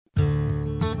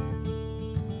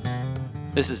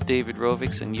This is David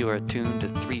Rovix, and you are tuned to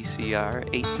 3CR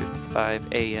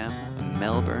 8:55 AM,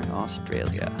 Melbourne,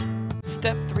 Australia.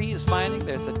 Step 3 is finding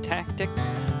there's a tactic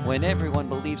when everyone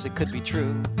believes it could be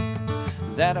true.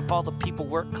 That if all the people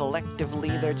work collectively,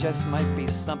 there just might be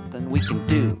something we can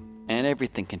do, and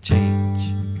everything can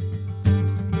change.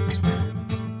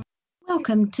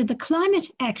 Welcome to the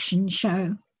Climate Action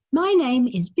Show. My name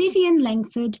is Vivian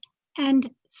Langford,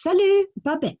 and salut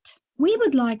Babette. We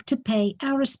would like to pay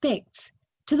our respects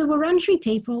to the Wurundjeri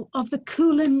people of the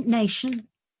Kulin Nation,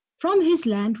 from whose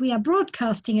land we are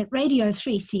broadcasting at Radio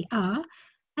 3CR,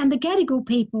 and the Gadigal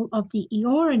people of the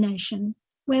Eora Nation,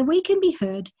 where we can be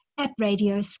heard at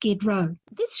Radio Skid Row.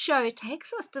 This show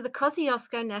takes us to the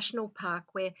Kosciuszko National Park,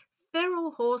 where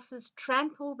feral horses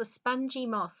trample the spongy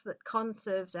moss that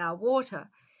conserves our water.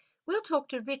 We'll talk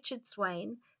to Richard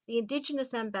Swain, the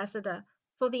Indigenous Ambassador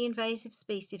for the Invasive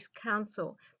Species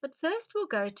Council. But first we'll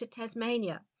go to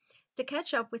Tasmania to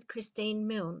catch up with Christine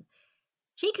Milne.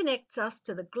 She connects us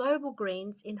to the global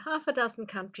greens in half a dozen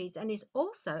countries and is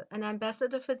also an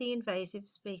ambassador for the Invasive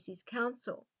Species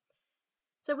Council.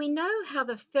 So we know how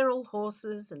the feral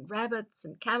horses and rabbits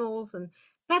and camels and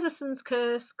Patterson's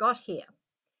curse got here.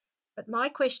 But my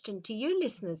question to you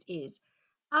listeners is,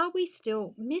 are we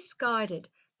still misguided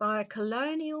by a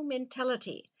colonial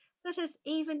mentality that has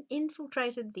even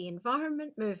infiltrated the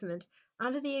environment movement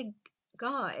under the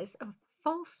guise of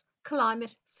false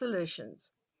climate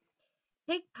solutions?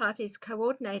 Peg Putt is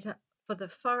coordinator for the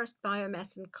Forest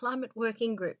Biomass and Climate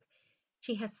Working Group.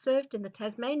 She has served in the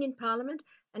Tasmanian Parliament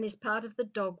and is part of the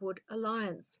Dogwood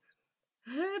Alliance.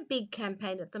 Her big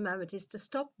campaign at the moment is to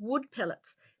stop wood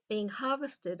pellets being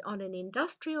harvested on an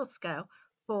industrial scale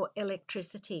for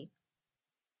electricity.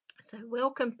 So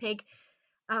welcome, Peg.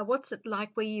 What's it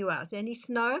like where you are? Is there any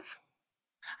snow?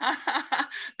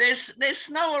 There's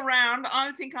snow around.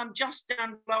 I think I'm just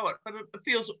down below it, but it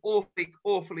feels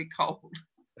awfully cold.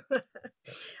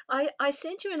 I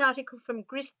sent you an article from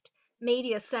Grist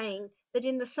Media saying that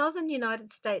in the southern United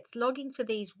States, logging for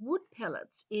these wood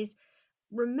pellets is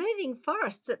removing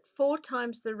forests at 4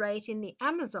 times the rate in the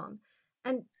Amazon,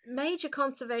 and major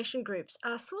conservation groups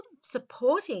are sort of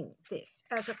supporting this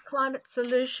as a climate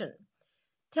solution.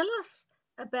 Tell us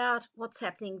about what's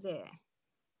happening there.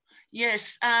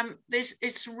 Yes,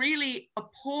 it's really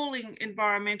appalling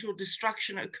environmental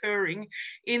destruction occurring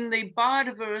in the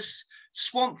biodiverse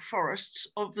swamp forests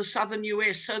of the southern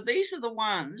US. So these are the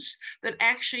ones that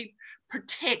actually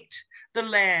protect the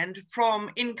land from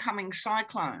incoming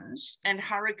cyclones and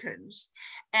hurricanes,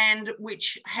 and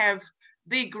which have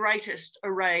the greatest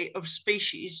array of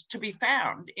species to be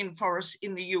found in forests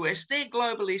in the US. They're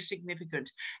globally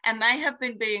significant, and they have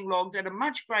been being logged at a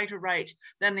much greater rate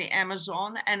than the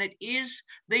Amazon. And it is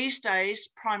these days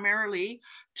primarily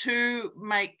to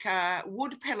make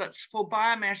wood pellets for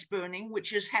biomass burning,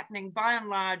 which is happening by and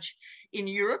large in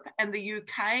Europe and the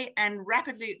UK, and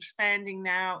rapidly expanding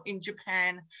now in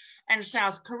Japan and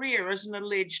South Korea as an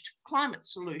alleged climate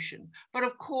solution. But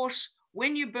of course,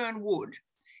 when you burn wood,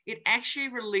 it actually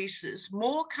releases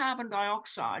more carbon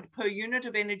dioxide per unit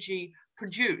of energy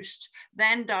produced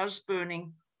than does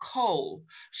burning coal.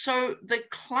 So the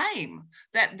claim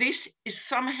that this is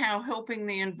somehow helping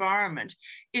the environment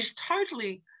is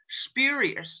totally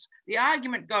spurious. The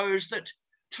argument goes that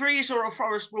trees or a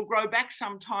forest will grow back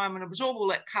sometime and absorb all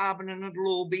that carbon and it'll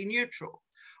all be neutral.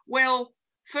 Well,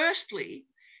 firstly,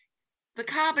 the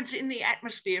carbon's in the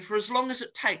atmosphere for as long as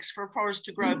it takes for a forest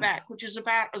to grow back, which is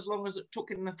about as long as it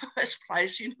took in the first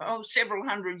place, several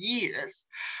hundred years,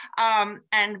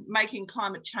 and making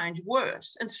climate change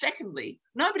worse. And secondly,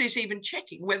 nobody's even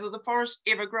checking whether the forests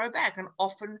ever grow back, and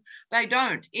often they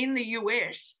don't. In the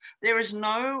US, there is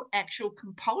no actual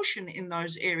compulsion in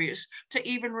those areas to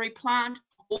even replant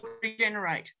or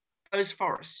regenerate those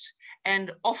forests,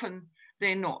 and often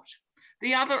they're not.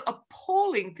 The other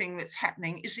appalling thing that's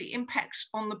happening is the impacts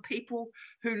on the people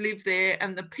who live there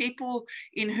and the people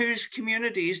in whose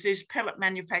communities this pellet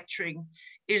manufacturing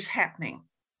is happening.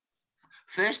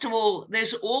 First of all,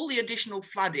 there's all the additional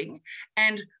flooding,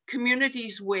 and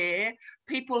communities where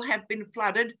people have been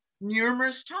flooded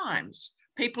numerous times.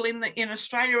 People in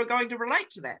Australia are going to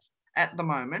relate to that at the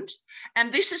moment.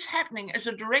 And this is happening as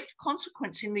a direct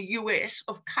consequence in the US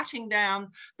of cutting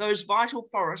down those vital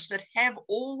forests that have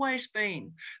always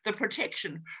been the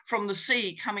protection from the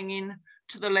sea coming in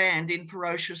to the land in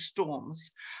ferocious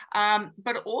storms.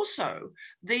 But also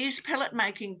these pellet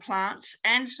making plants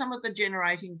and some of the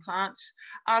generating plants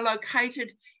are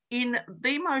located in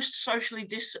the most socially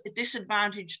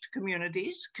disadvantaged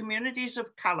communities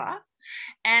of colour,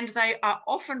 and they are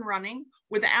often running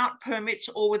without permits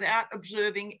or without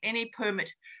observing any permit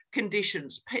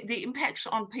conditions. The impacts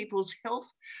on people's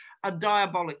health are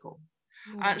diabolical.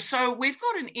 So we've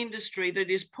got an industry that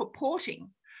is purporting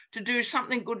to do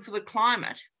something good for the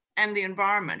climate and the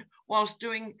environment whilst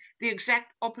doing the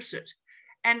exact opposite.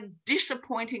 And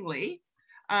disappointingly,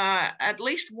 at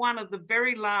least one of the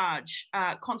very large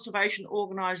conservation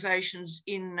organizations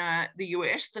in the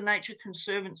US, the Nature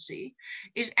Conservancy,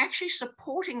 is actually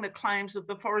supporting the claims of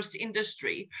the forest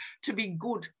industry to be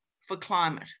good for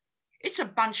climate. It's a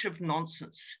bunch of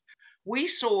nonsense. We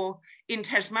saw in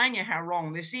Tasmania how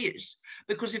wrong this is,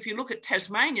 because if you look at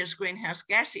Tasmania's greenhouse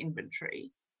gas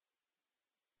inventory,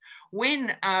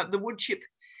 when the wood chip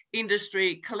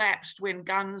industry collapsed, when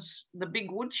Gunns, the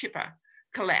big wood chipper,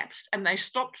 collapsed and they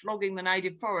stopped logging the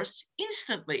native forests,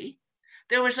 instantly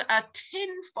there was a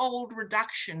 10-fold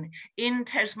reduction in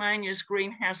Tasmania's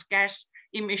greenhouse gas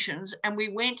emissions, and we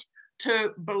went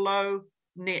to below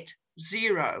net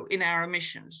zero in our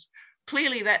emissions.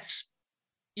 Clearly that's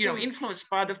influenced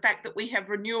by the fact that we have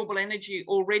renewable energy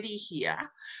already here,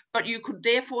 but you could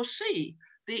therefore see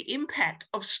the impact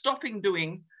of stopping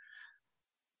doing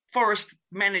forest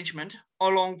management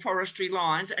along forestry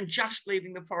lines and just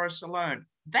leaving the forests alone.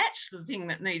 That's the thing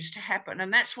that needs to happen,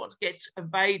 and that's what gets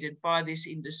evaded by this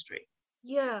industry.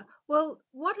 Yeah, well,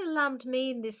 what alarmed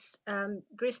me in this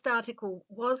Grist article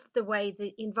was the way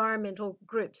the environmental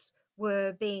groups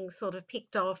were being sort of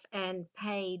picked off and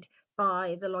paid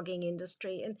by the logging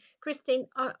industry. And Christine,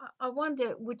 I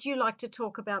wonder, would you like to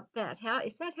talk about that? How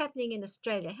is that happening in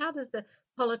Australia? How does the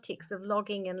politics of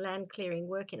logging and land clearing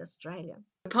work in Australia?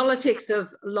 The politics of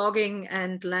logging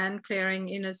and land clearing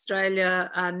in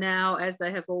Australia are now, as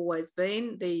they have always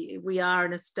been, we are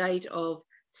in a state of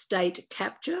state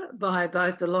capture by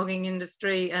both the logging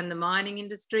industry and the mining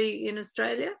industry in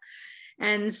Australia.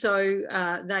 And so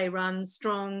they run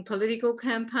strong political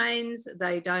campaigns,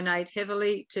 they donate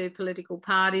heavily to political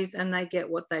parties, and they get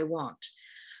what they want.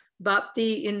 But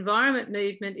the environment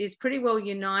movement is pretty well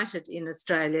united in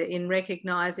Australia in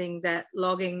recognising that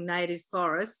logging native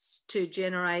forests to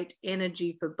generate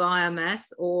energy for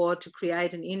biomass or to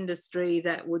create an industry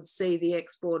that would see the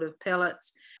export of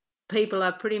pellets, people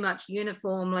are pretty much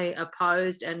uniformly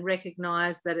opposed and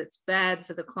recognise that it's bad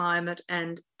for the climate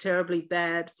and terribly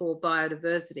bad for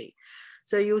biodiversity.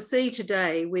 So you'll see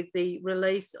today with the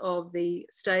release of the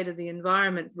State of the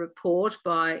Environment report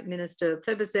by Minister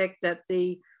Plibersek that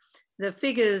the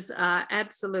figures are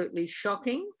absolutely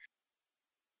shocking.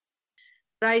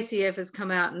 ACF has come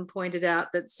out and pointed out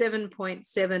that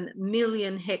 7.7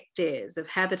 million hectares of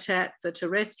habitat for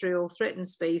terrestrial threatened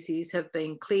species have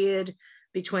been cleared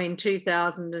between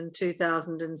 2000 and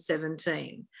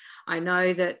 2017. I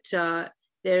know that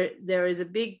there is a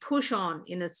big push on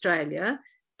in Australia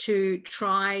to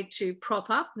try to prop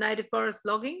up native forest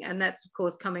logging, and that's of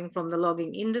course coming from the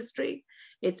logging industry.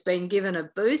 It's been given a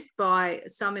boost by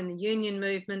some in the union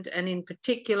movement, and in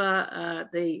particular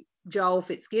the Joel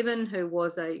Fitzgibbon, who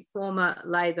was a former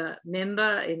Labor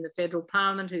member in the federal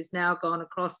parliament, who's now gone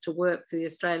across to work for the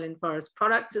Australian Forest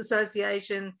Products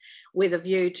Association with a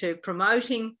view to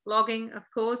promoting logging, of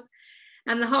course.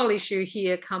 And the whole issue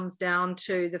here comes down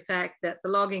to the fact that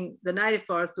the native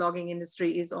forest logging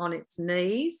industry is on its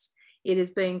knees. It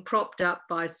is being propped up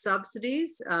by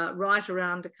subsidies right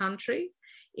around the country.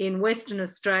 In Western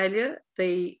Australia,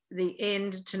 the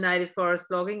end to native forest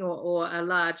logging, or a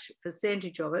large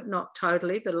percentage of it, not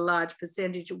totally, but a large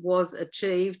percentage, was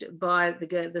achieved by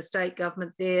the state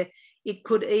government there. It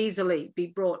could easily be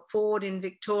brought forward in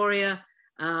Victoria.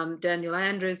 Daniel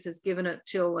Andrews has given it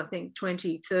till, I think,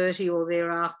 2030 or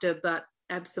thereafter, but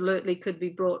absolutely could be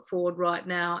brought forward right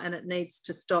now, and it needs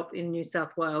to stop in New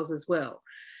South Wales as well.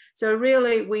 So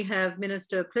really, we have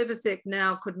Minister Plibersek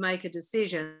now could make a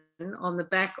decision on the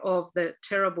back of the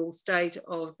terrible state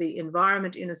of the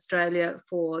environment in Australia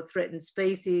for threatened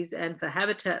species and for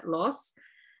habitat loss,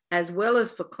 as well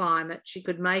as for climate. She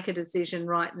could make a decision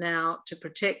right now to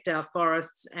protect our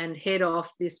forests and head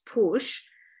off this push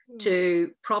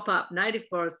to prop up native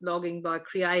forest logging by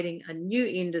creating a new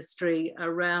industry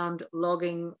around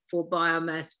logging for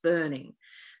biomass burning.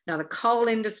 Now, the coal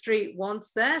industry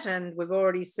wants that, and we've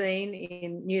already seen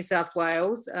in New South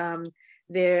Wales,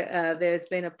 there's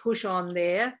been a push on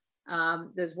there.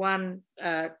 There's one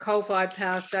coal-fired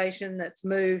power station that's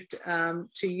moved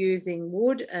to using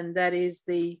wood, and that is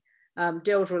the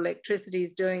Delta Electricity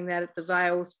is doing that at the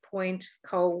Vales Point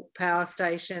coal power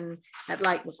station at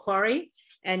Lake Macquarie.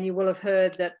 And you will have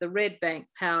heard that the Redbank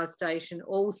power station,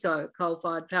 also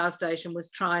coal-fired power station, was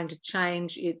trying to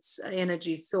change its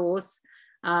energy source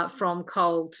from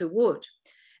coal to wood.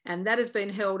 And that has been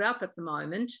held up at the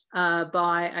moment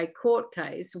by a court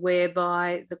case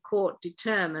whereby the court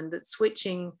determined that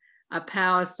switching a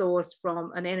power source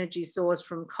from an energy source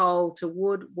from coal to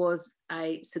wood was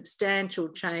a substantial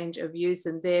change of use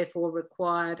and therefore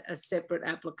required a separate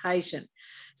application.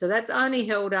 So that's only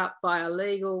held up by a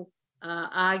legal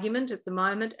argument at the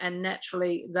moment, and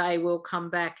naturally they will come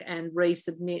back and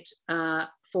resubmit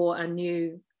for a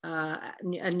new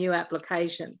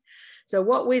application. So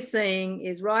what we're seeing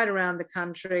is right around the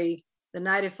country, the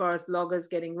native forest loggers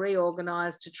getting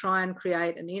reorganised to try and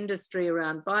create an industry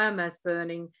around biomass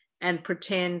burning and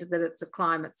pretend that it's a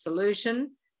climate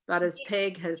solution. But as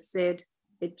Peg has said,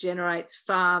 it generates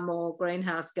far more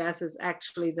greenhouse gases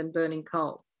actually than burning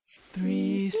coal.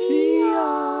 3CR.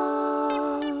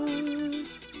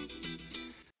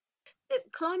 The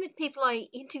climate people I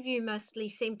interview mostly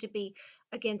seem to be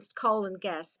against coal and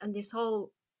gas and this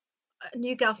whole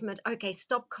new government, okay,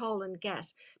 stop coal and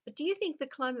gas. But do you think the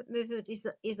climate movement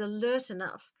is alert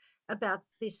enough about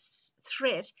this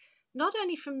threat, not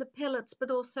only from the pellets, but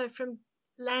also from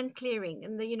land clearing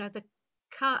and the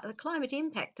climate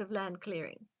impact of land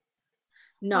clearing?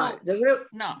 No,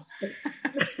 no.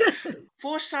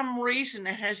 For some reason,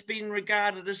 it has been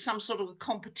regarded as some sort of a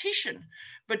competition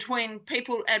between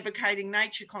people advocating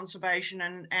nature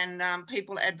conservation and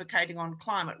people advocating on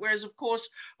climate. Whereas, of course,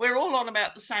 we're all on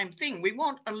about the same thing. We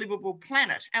want a livable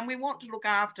planet and we want to look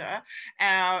after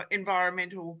our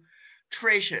environmental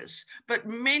treasures. But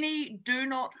many do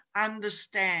not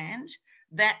understand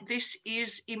that this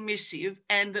is emissive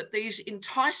and that these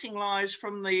enticing lies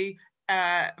from the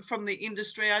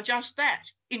industry are just that,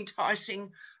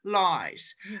 enticing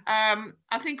lies.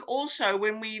 I think also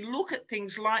when we look at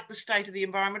things like the state of the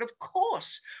environment, of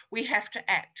course, we have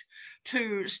to act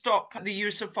to stop the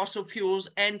use of fossil fuels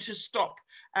and to stop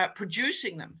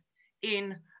producing them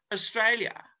in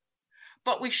Australia.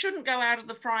 But we shouldn't go out of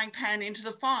the frying pan into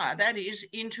the fire, that is,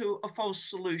 into a false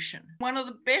solution. One of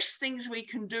the best things we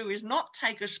can do is not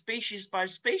take a species by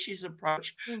species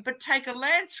approach, but take a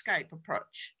landscape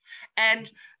approach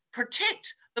and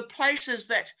protect the places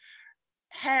that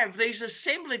have these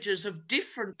assemblages of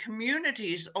different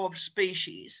communities of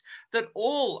species that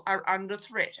all are under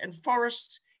threat, and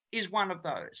forests is one of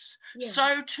those. Yeah.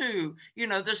 So too,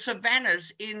 the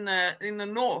savannas in the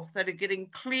north that are getting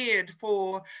cleared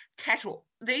for cattle.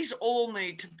 These all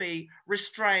need to be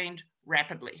restrained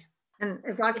rapidly. And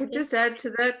if I could just add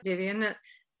to that, Vivian, that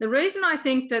the reason I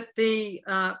think that the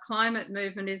climate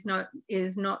movement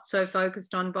is not so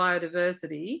focused on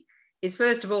biodiversity is,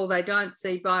 first of all, they don't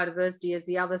see biodiversity as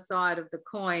the other side of the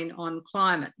coin on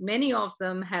climate. Many of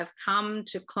them have come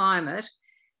to climate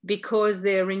because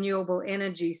they're renewable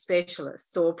energy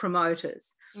specialists or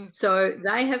promoters. So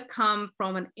they have come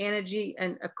from an energy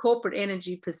and a corporate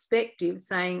energy perspective,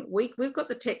 saying we've got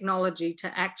the technology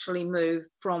to actually move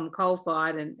from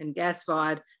coal-fired and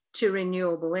gas-fired to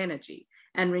renewable energy.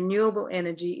 And renewable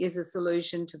energy is a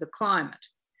solution to the climate.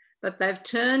 But they've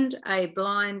turned a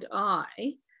blind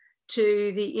eye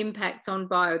to the impacts on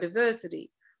biodiversity,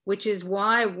 which is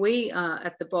why we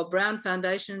at the Bob Brown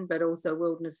Foundation, but also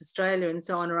Wilderness Australia and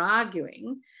so on, are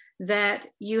arguing that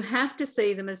you have to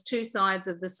see them as two sides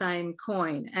of the same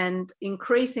coin. And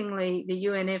increasingly, the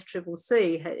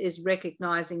UNFCCC is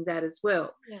recognising that as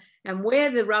well. Yeah. And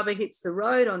where the rubber hits the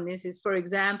road on this is, for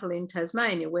example, in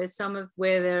Tasmania, where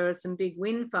there are some big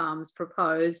wind farms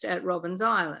proposed at Robbins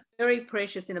Island. Very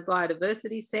precious in a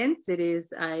biodiversity sense. It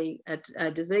is a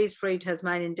disease-free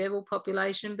Tasmanian devil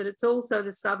population, but it's also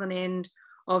the southern end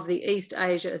of the East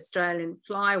Asia Australian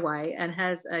flyway and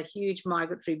has a huge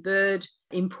migratory bird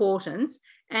importance,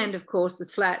 and of course the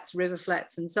flats, river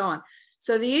flats and so on.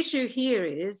 So the issue here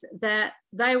is that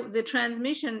the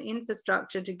transmission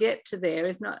infrastructure to get to there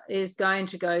is going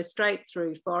to go straight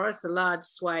through forests, a large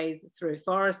swathe through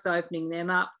forests, opening them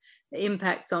up,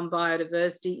 impacts on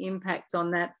biodiversity, impacts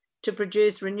on that to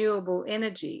produce renewable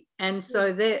energy. And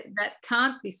so that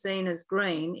can't be seen as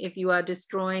green if you are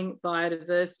destroying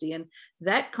biodiversity. And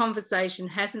that conversation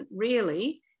hasn't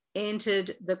really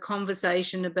entered the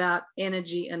conversation about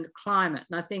energy and climate.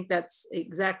 And I think that's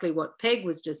exactly what Peg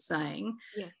was just saying,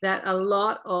 that a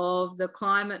lot of the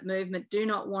climate movement do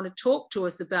not want to talk to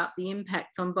us about the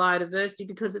impacts on biodiversity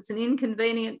because it's an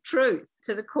inconvenient truth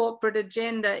to the corporate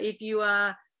agenda if you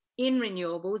are in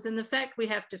renewables. And the fact we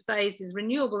have to face is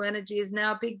renewable energy is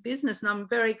now big business, and I'm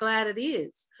very glad it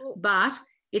is. But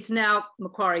it's now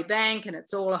Macquarie Bank and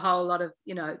it's all a whole lot of,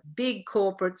 big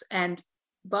corporates, and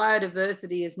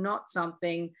biodiversity is not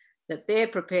something that they're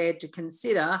prepared to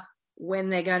consider when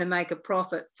they're going to make a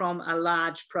profit from a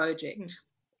large project.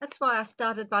 That's why I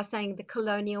started by saying the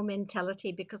colonial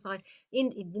mentality, because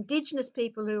Indigenous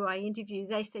people who I interview,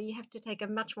 they say you have to take a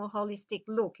much more holistic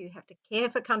look. You have to care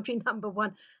for country number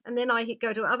one. And then I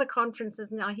go to other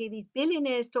conferences and I hear these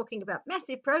billionaires talking about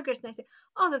massive progress. And they say,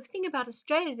 oh, the thing about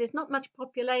Australia is there's not much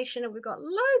population and we've got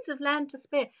loads of land to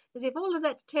spare, as if all of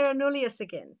that's terra nullius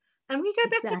again. And we go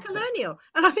back to colonial.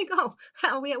 And I think, oh,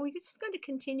 how are we just going to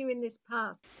continue in this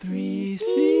path?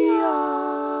 3CR.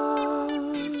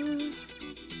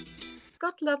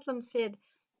 Scott Ludlam said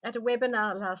at a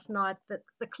webinar last night that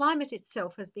the climate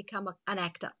itself has become an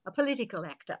actor, a political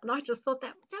actor. And I just thought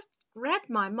that just grabbed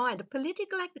my mind, a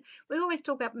political actor. We always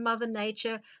talk about Mother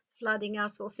Nature flooding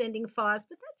us or sending fires,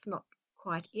 but that's not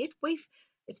quite it.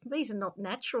 These are not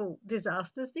natural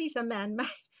disasters. These are man-made.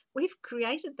 We've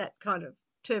created that kind of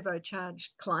turbocharged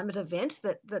climate event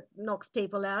that knocks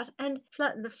people out. And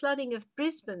the flooding of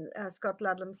Brisbane, Scott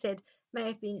Ludlam said, may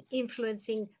have been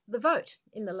influencing the vote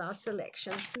in the last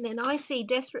election. And then I see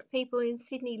desperate people in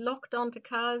Sydney locked onto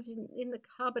cars in the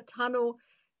Harbour Tunnel,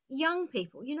 young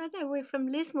people. You know, they were from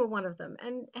Lismore, one of them,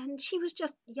 and she was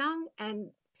just young and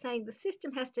saying the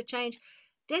system has to change.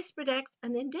 Desperate acts,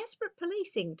 and then desperate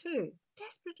policing too,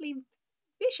 desperately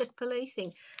vicious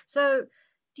policing. So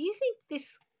do you think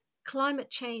this climate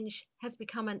change has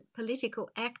become a political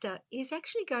actor is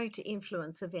actually going to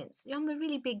influence events on the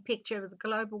really big picture of the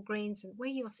global greens and where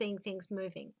you're seeing things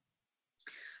moving?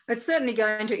 It's certainly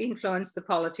going to influence the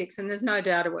politics, and there's no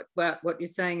doubt about what you're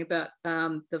saying about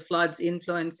the floods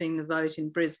influencing the vote in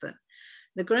Brisbane.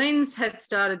 The Greens had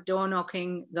started door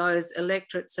knocking those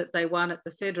electorates that they won at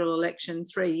the federal election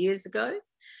 3 years ago.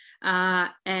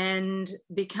 And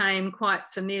became quite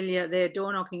familiar, their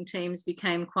door knocking teams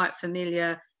became quite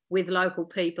familiar with local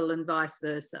people and vice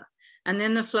versa. And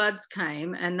then the floods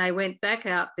came and they went back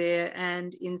out there,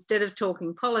 and instead of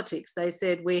talking politics, they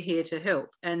said, we're here to help.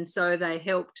 And so they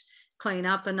helped clean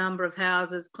up a number of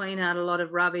houses, clean out a lot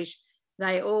of rubbish.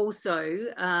 They also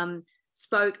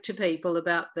spoke to people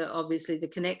about obviously the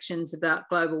connections about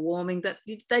global warming, but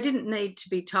they didn't need to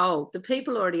be told. The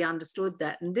people already understood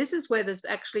that. And this is where there's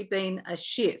actually been a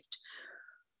shift.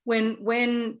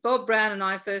 When Bob Brown and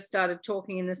I first started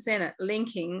talking in the Senate,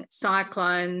 linking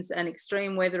cyclones and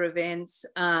extreme weather events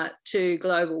to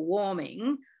global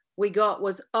warming, we got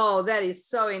was, oh, that is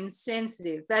so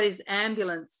insensitive. That is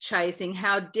ambulance chasing.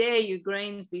 How dare you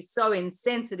Greens be so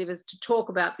insensitive as to talk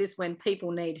about this when people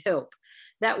need help?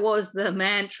 That was the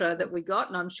mantra that we got,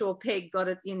 and I'm sure Peg got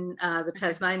it in the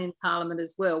Tasmanian Parliament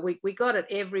as well. We got it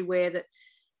everywhere,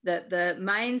 that the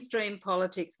mainstream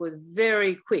politics was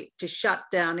very quick to shut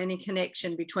down any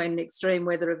connection between an extreme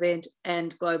weather event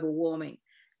and global warming.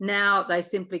 Now they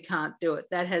simply can't do it.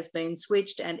 That has been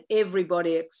switched, and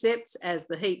everybody accepts, as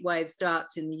the heat wave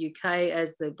starts in the UK,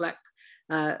 as the Black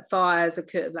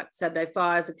Saturday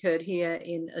fires occurred here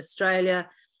in Australia,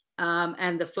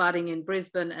 and the flooding in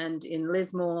Brisbane and in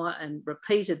Lismore and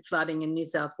repeated flooding in New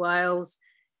South Wales.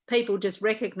 People just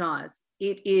recognise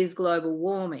it is global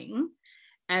warming.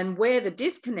 And where the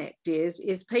disconnect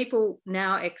is people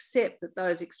now accept that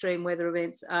those extreme weather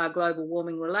events are global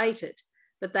warming related,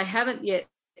 but they haven't yet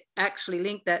actually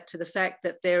linked that to the fact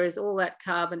that there is all that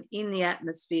carbon in the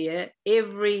atmosphere.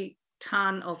 Every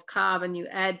tonne of carbon you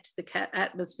add to the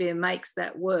atmosphere makes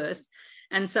that worse.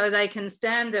 And so they can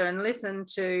stand there and listen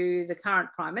to the current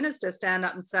Prime Minister stand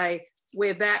up and say,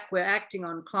 we're back, we're acting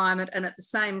on climate, and at the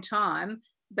same time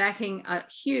backing a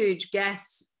huge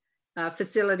gas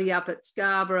facility up at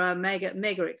Scarborough,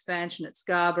 mega expansion at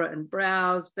Scarborough and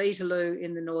Browse, Beetaloo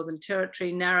in the Northern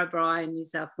Territory, Narrabri in New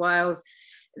South Wales.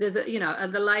 There's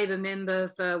the Labor member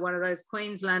for one of those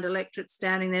Queensland electorates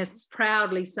standing there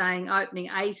proudly saying opening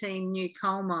 18 new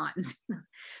coal mines.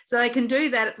 So they can do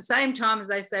that at the same time as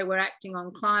they say we're acting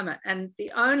on climate. And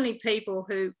the only people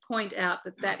who point out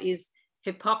that is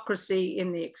hypocrisy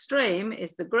in the extreme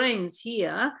is the Greens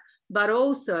here, but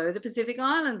also the Pacific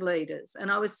Island leaders.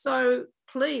 And I was so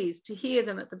pleased to hear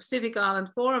them at the Pacific Island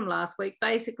Forum last week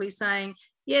basically saying,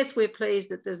 yes, we're pleased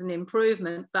that there's an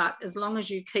improvement, but as long as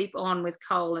you keep on with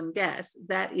coal and gas,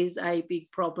 that is a big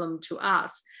problem to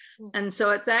us. And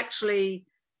so it's actually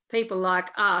people like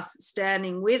us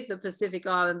standing with the Pacific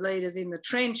Island leaders in the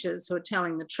trenches who are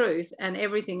telling the truth, and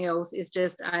everything else is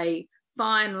just a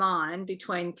fine line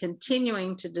between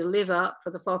continuing to deliver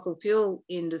for the fossil fuel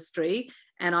industry,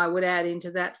 and I would add into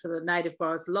that for the native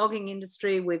forest logging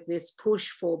industry with this push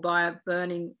for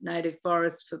burning native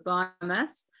forests for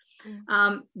biomass.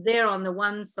 They're on the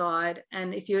one side,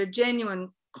 and if you're a genuine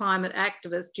climate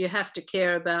activist, you have to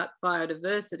care about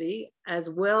biodiversity as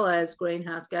well as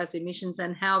greenhouse gas emissions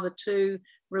and how the two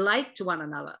relate to one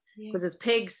another. Because as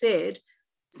Peg said,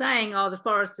 saying, oh, the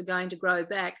forests are going to grow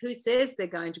back. Who says they're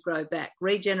going to grow back?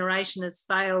 Regeneration has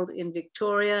failed in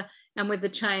Victoria, and with the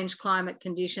changed climate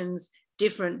conditions,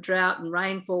 different drought and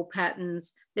rainfall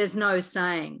patterns, there's no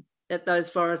saying that those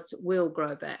forests will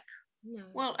grow back. No.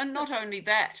 Well, and not only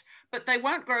that, but they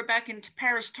won't grow back into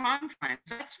Paris timeframes.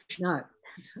 That's for sure.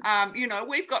 No. You know,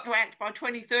 we've got to act by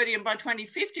 2030, and by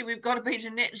 2050, we've got to be to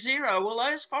net zero. Well,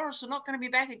 those forests are not going to be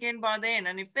back again by then.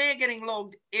 And if they're getting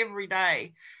logged every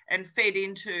day and fed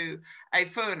into a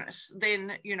furnace,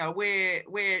 then, you know,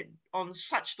 we're on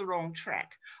such the wrong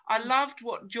track. I loved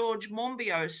what George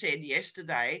Monbiot said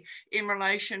yesterday in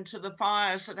relation to the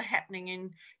fires that are happening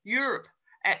in Europe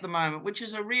at the moment, which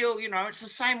is a real, you know, it's the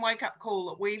same wake-up call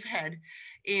that we've had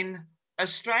in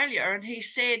Australia. And he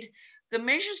said the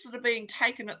measures that are being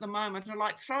taken at the moment are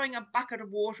like throwing a bucket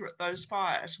of water at those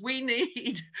fires. We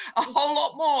need a whole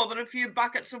lot more than a few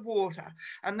buckets of water.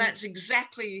 And that's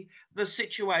exactly the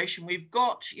situation. We've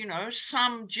got, you know,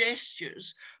 some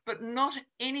gestures, but not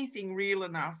anything real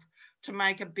enough to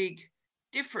make a big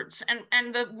difference.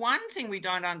 And the one thing we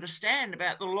don't understand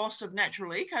about the loss of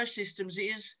natural ecosystems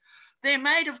is they're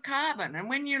made of carbon, and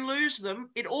when you lose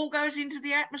them, it all goes into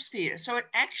the atmosphere. So it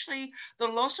actually, the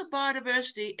loss of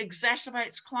biodiversity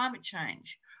exacerbates climate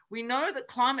change. We know that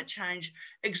climate change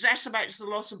exacerbates the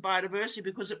loss of biodiversity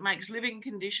because it makes living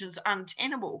conditions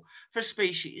untenable for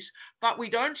species, but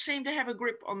we don't seem to have a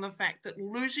grip on the fact that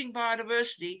losing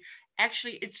biodiversity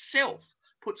actually itself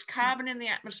puts carbon in the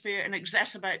atmosphere and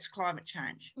exacerbates climate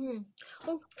change.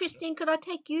 Well, Christine, could I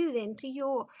take you then to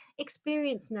your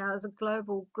experience now as a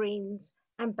Global Greens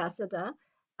ambassador?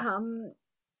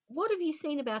 What have you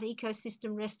seen about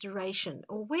ecosystem restoration,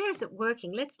 or where is it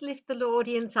working? Let's lift the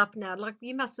audience up now. Like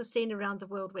you must have seen around the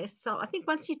world where, so I think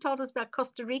once you told us about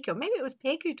Costa Rica, maybe it was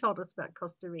Peg who told us about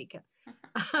Costa Rica.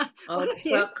 Well,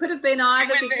 it could have been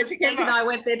either, because Peg and I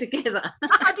went there together.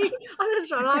 Oh,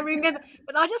 that's right. I remember.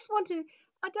 But I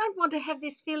don't want to have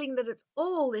this feeling that it's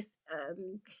all this.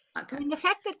 Okay. I mean, the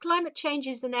fact that climate change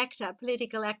is an actor,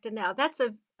 political actor now, that's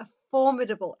a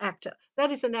formidable actor.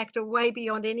 That is an actor way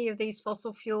beyond any of these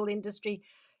fossil fuel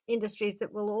industries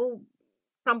that will all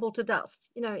crumble to dust,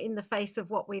 you know, in the face of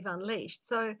what we've unleashed.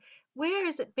 So where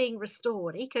is it being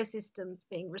restored? Ecosystems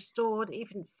being restored,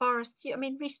 even forests. I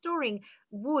mean, restoring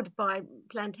wood by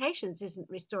plantations isn't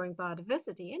restoring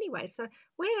biodiversity anyway. So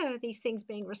where are these things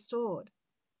being restored?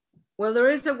 Well, there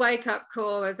is a wake-up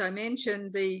call. As I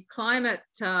mentioned, the climate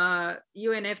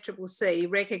UNFCCC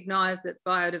recognised that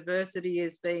biodiversity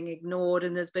is being ignored,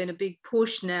 and there's been a big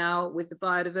push now with the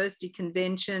Biodiversity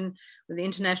Convention, with the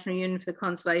International Union for the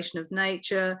Conservation of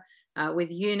Nature, with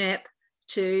UNEP,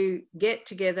 to get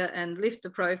together and lift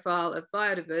the profile of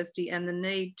biodiversity and the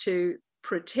need to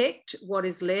protect what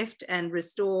is left and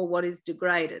restore what is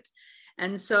degraded.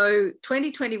 And so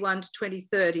 2021 to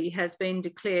 2030 has been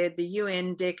declared the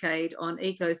UN Decade on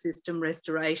Ecosystem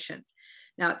Restoration.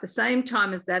 Now, at the same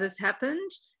time as that has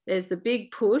happened, there's the big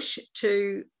push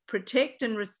to protect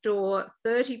and restore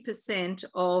 30%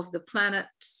 of the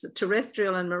planet's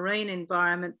terrestrial and marine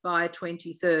environment by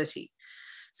 2030.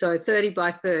 So 30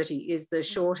 by 30 is the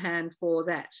shorthand for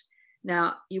that.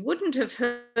 Now, you wouldn't have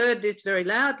heard this very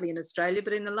loudly in Australia,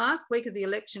 but in the last week of the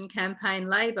election campaign,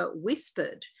 Labor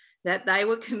whispered that they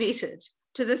were committed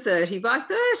to the 30 by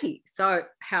 30. So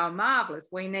how marvellous.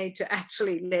 We need to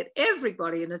actually let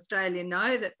everybody in Australia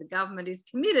know that the government is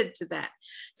committed to that.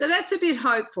 So that's a bit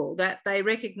hopeful that they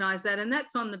recognise that, and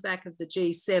that's on the back of the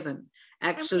G7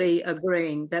 actually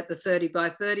agreeing that the 30 by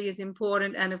 30 is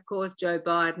important. And of course, Joe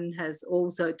Biden has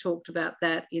also talked about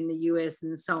that in the US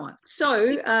and so on.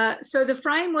 So the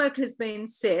framework has been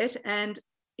set, and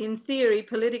in theory,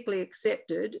 politically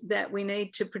accepted, that we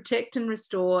need to protect and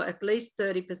restore at least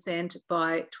 30%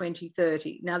 by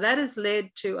 2030. Now, that has led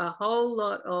to a whole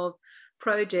lot of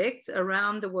projects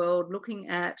around the world looking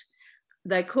at,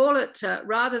 they call it,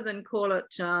 rather than call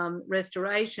it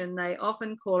restoration, they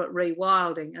often call it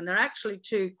rewilding. And they're actually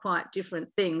two quite different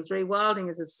things. Rewilding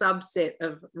is a subset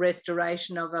of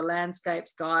restoration of a landscape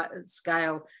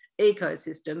scale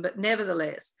ecosystem, but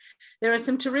nevertheless, there are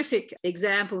some terrific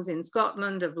examples in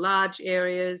Scotland of large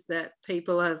areas that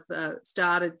people have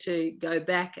started to go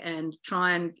back and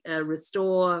try and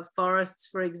restore forests,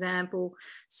 for example.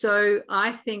 So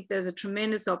I think there's a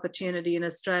tremendous opportunity in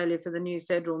Australia for the new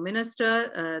federal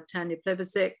minister, Tanya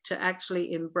Plibersek, to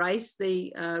actually embrace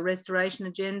the restoration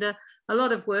agenda. A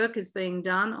lot of work is being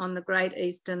done on the Great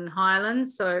Eastern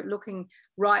Highlands, so looking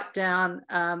right down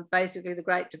basically the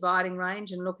Great Dividing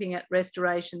Range and looking at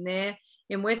restoration there.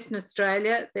 In Western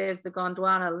Australia, there's the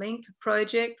Gondwana Link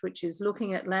project, which is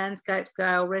looking at landscape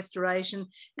scale restoration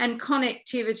and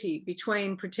connectivity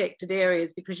between protected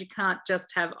areas, because you can't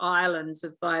just have islands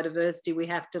of biodiversity, we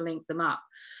have to link them up.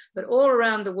 But all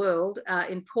around the world,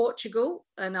 in Portugal,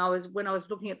 and when I was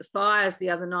looking at the fires the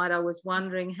other night, I was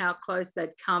wondering how close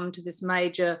they'd come to this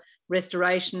major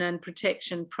restoration and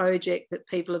protection project that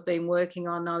people have been working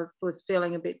on. I was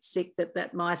feeling a bit sick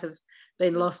that might have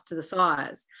been lost to the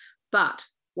fires. But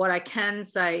what I can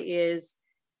say is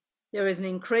there is an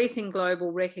increasing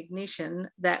global recognition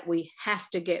that we have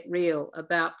to get real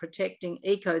about protecting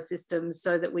ecosystems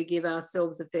so that we give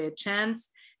ourselves a fair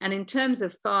chance. And in terms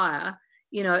of fire,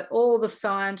 you know, all the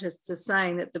scientists are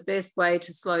saying that the best way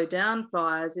to slow down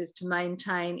fires is to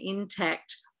maintain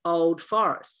intact old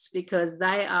forests, because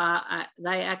they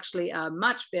actually are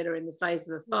much better in the face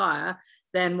of a fire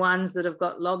than ones that have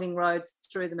got logging roads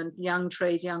through them, and young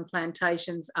trees, young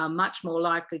plantations are much more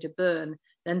likely to burn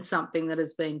than something that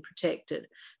has been protected.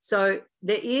 So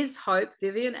there is hope,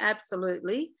 Vivian,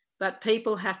 absolutely, but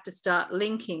people have to start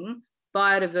linking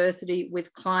biodiversity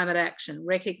with climate action,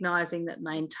 recognising that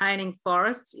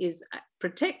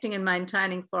protecting and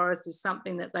maintaining forests is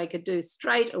something that they could do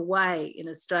straight away in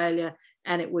Australia,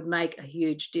 and it would make a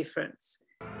huge difference.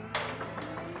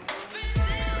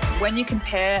 When you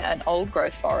compare an old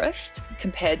growth forest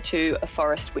compared to a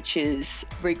forest which is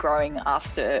regrowing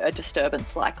after a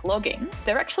disturbance like logging,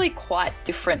 they're actually quite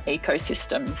different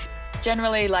ecosystems.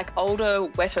 Generally, like older,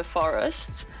 wetter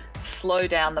forests slow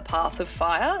down the path of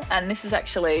fire, and this is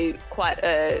actually quite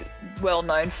a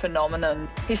well-known phenomenon.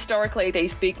 Historically,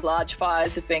 these big, large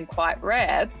fires have been quite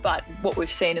rare, but what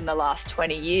we've seen in the last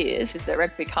 20 years is they're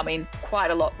becoming quite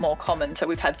a lot more common. So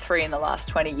we've had 3 in the last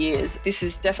 20 years. This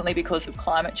is definitely because of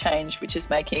climate change, which is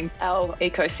making our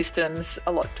ecosystems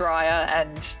a lot drier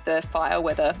and the fire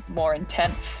weather more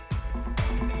intense.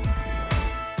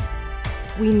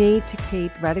 We need to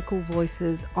keep Radical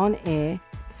Voices on air.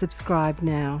 Subscribe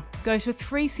now. Go to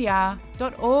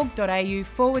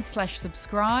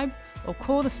 3cr.org.au/subscribe or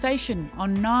call the station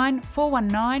on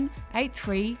 9419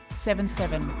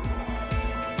 8377.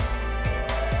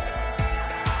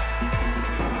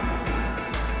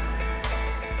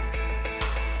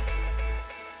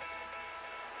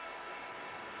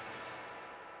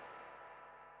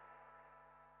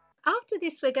 After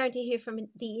this, we're going to hear from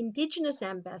the Indigenous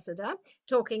Ambassador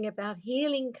talking about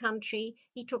healing country.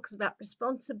 He talks about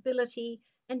responsibility,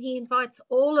 and he invites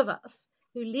all of us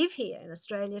who live here in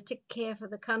Australia to care for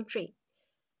the country.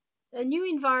 The new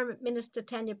Environment Minister,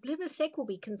 Tanya Plibersek, will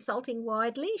be consulting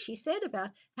widely, she said,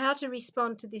 about how to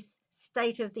respond to this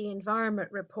State of the Environment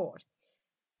report.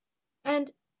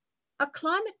 And a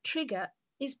climate trigger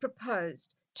is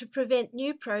proposed to prevent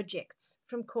new projects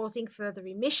from causing further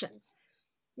emissions.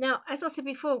 Now, as I said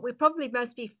before, we probably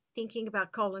must be thinking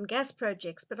about coal and gas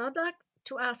projects, but I'd like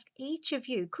to ask each of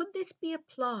you, could this be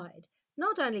applied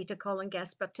not only to coal and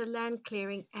gas, but to land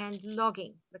clearing and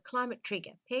logging, the climate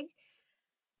trigger? Peg?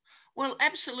 Well,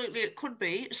 absolutely, it could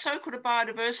be. So could a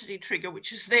biodiversity trigger,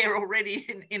 which is there already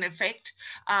in effect.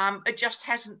 It just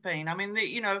hasn't been. I mean,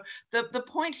 the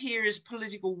point here is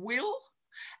political will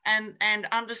and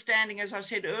understanding, as I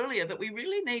said earlier, that we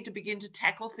really need to begin to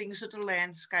tackle things at a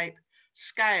landscape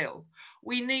scale.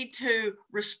 We need to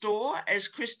restore, as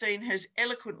Christine has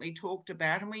eloquently talked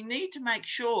about, and we need to make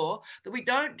sure that we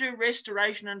don't do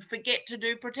restoration and forget to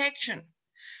do protection,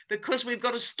 because we've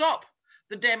got to stop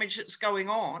the damage that's going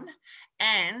on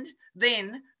and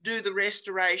then do the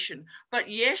restoration. But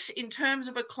yes, in terms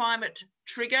of a climate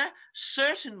trigger,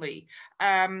 certainly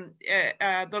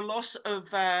the loss of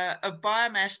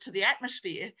biomass to the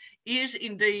atmosphere is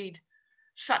indeed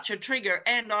such a trigger.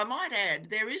 And I might add,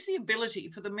 there is the ability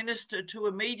for the minister to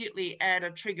immediately add a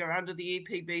trigger under the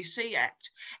EPBC Act,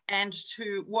 and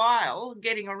while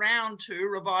getting around to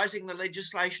revising the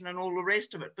legislation and all the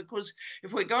rest of it. Because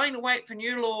if we're going to wait for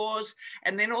new laws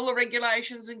and then all the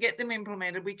regulations and get them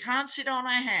implemented, we can't sit on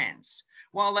our hands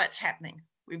while that's happening.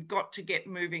 We've got to get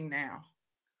moving now.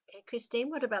 Okay, Christine,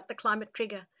 what about the climate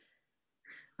trigger?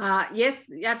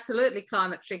 Yes, absolutely,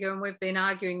 climate trigger, and we've been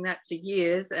arguing that for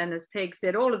years. And as Peg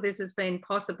said, all of this has been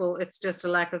possible. It's just a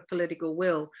lack of political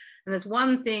will. And there's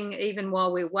one thing, even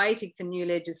while we're waiting for new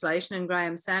legislation, and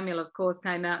Graham Samuel, of course,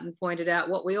 came out and pointed out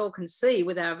what we all can see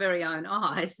with our very own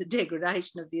eyes, the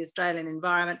degradation of the Australian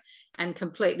environment and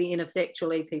completely ineffectual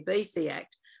EPBC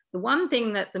Act. The one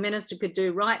thing that the minister could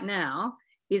do right now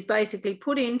is basically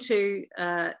put into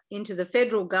the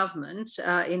federal government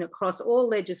across all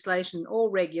legislation, all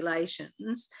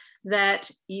regulations, that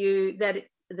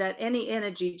any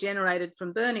energy generated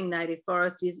from burning native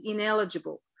forest is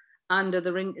ineligible under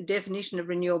the definition of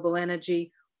renewable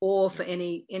energy or for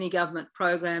any government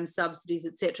programs, subsidies,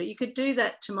 etc. You could do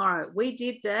that tomorrow. We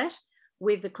did that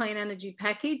with the Clean Energy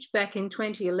Package back in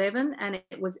 2011, and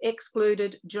it was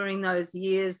excluded during those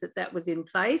years that was in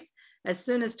place. As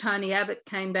soon as Tony Abbott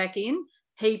came back in,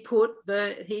 he put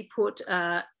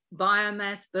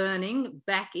biomass burning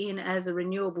back in as a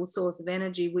renewable source of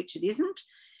energy, which it isn't.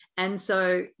 And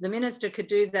so the minister could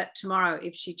do that tomorrow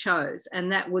if she chose,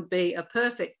 and that would be a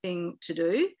perfect thing to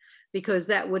do, because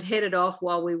that would head it off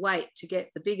while we wait to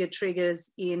get the bigger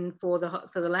triggers in for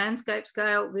the landscape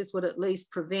scale. This would at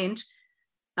least prevent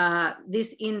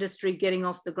this industry getting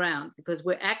off the ground, because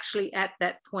we're actually at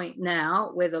that point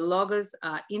now where the loggers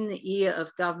are in the ear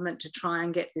of government to try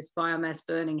and get this biomass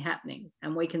burning happening,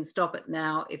 and we can stop it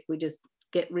now if we just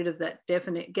get rid of that get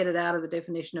it out of the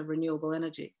definition of renewable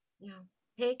energy. Yeah.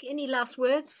 Peg, any last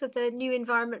words for the new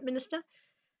Environment Minister?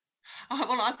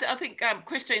 Well, I think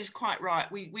Christine's quite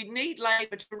right. We need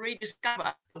Labor to rediscover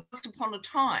that once upon a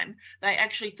time they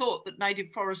actually thought that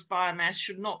native forest biomass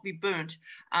should not be burnt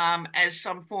as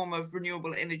some form of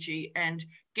renewable energy, and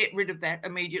get rid of that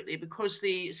immediately, because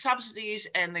the subsidies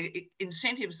and the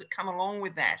incentives that come along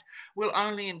with that will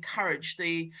only encourage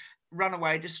the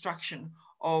runaway destruction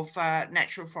of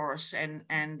natural forests and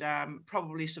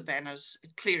probably savannas,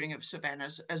 clearing of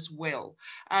savannas as well.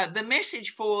 The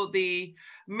message for the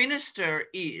minister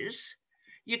is,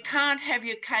 you can't have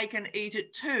your cake and eat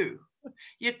it too.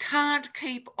 You can't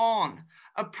keep on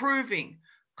approving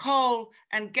coal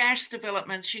and gas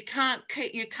developments. You can't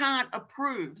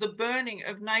approve the burning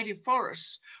of native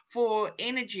forests for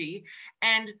energy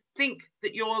and think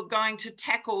that you're going to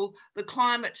tackle the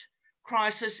climate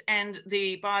crisis and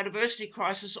the biodiversity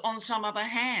crisis on some other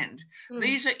hand.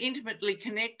 These are intimately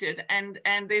connected, and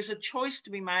there's a choice to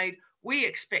be made. We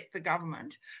expect the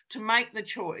government to make the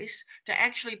choice to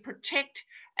actually protect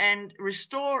and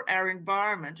restore our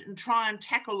environment and try and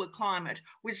tackle the climate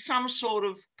with some sort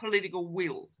of political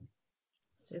will.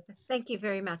 Super. Thank you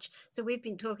very much. So we've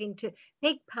been talking to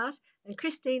Peg Putt and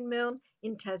Christine Milne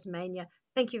in Tasmania.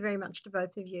 Thank you very much to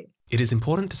both of you. It is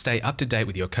important to stay up to date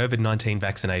with your COVID-19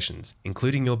 vaccinations,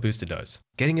 including your booster dose.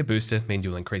 Getting a booster means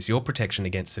you'll increase your protection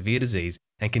against severe disease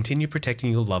and continue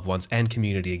protecting your loved ones and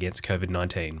community against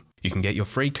COVID-19. You can get your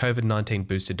free COVID-19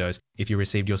 booster dose if you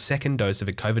received your second dose of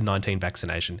a COVID-19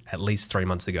 vaccination at least 3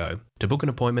 months ago. To book an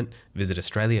appointment, visit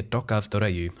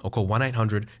australia.gov.au or call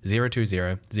 1800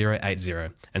 020 080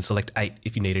 and select 8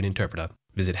 if you need an interpreter.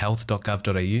 Visit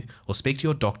health.gov.au or speak to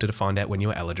your doctor to find out when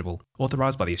you are eligible.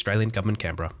 Authorised by the Australian Government,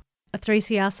 Canberra. A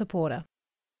 3CR supporter.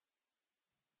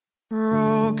 We're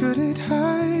all good at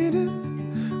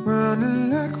hiding,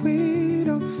 running like we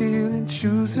don't feel it,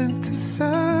 choosing to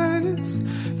silence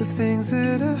the things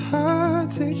that are hard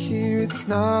to hear. It's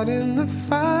not in the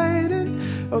fighting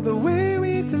or the way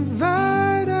we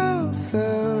divide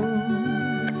ourselves.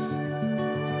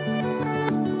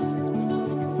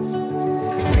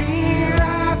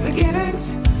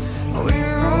 Beginnings,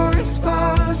 we're all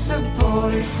responsible.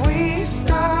 If we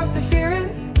stop the fearing,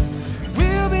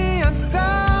 we'll be unstoppable.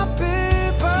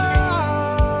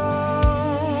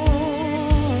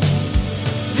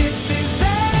 This is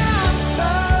our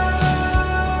start.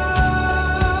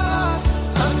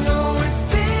 I know it's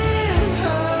been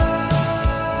hard.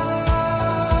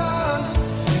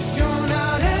 You're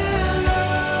not alone.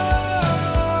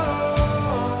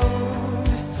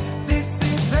 This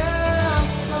is our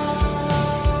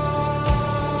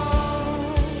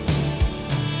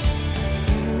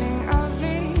dreaming of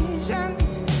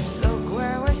visions. Look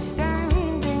where we're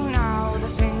standing now. The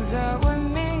things that we're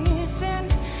missing.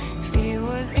 Fear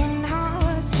was in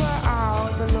hearts, we're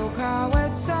out. But look how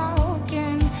we're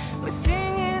talking. We're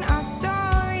singing our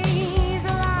stories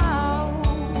aloud.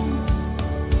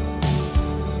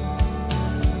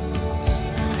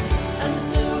 A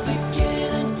new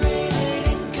beginning, breathing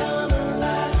and come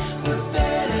alive. We're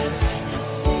better. I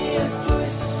see a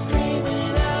voice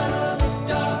screaming out of the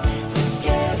dark.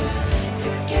 Together,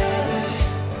 together,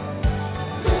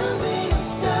 we'll be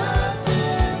unstoppable.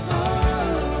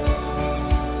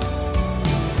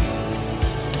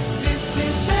 This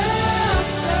is our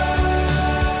start.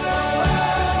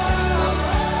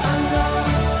 I know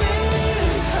it's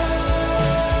been hard.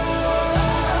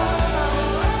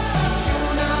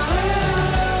 You're not alone.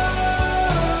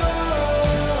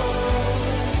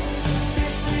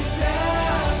 This is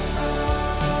our song.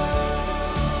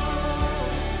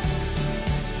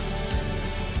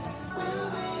 We'll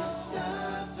be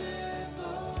unstoppable.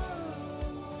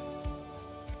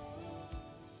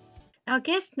 Our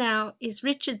guest now is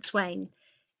Richard Swain.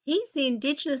 He's the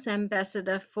Indigenous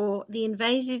Ambassador for the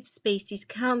Invasive Species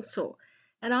Council,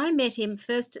 and I met him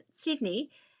first at Sydney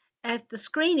at the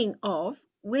screening of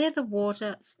Where the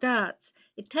Water Starts.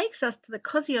 It takes us to the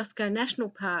Kosciuszko National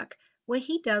Park where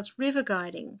he does river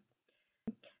guiding.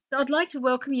 So I'd like to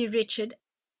welcome you, Richard.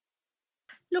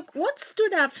 Look, what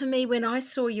stood out for me when I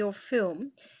saw your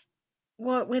film,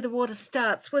 Where the Water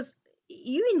Starts, was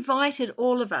you invited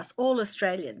all of us, all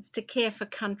Australians, to care for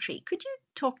country. Could you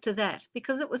talk to that?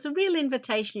 Because it was a real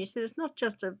invitation. You said it's not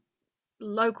just a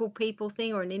local people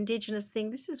thing or an Indigenous thing.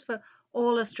 This is for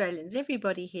all Australians.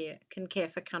 Everybody here can care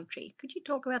for country. Could you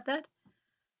talk about that?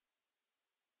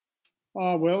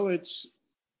 Oh, well, it's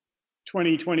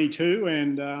 2022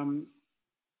 and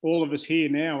all of us here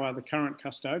now are the current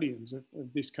custodians of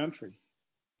this country.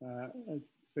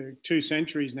 For 2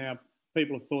 centuries now,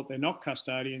 people have thought they're not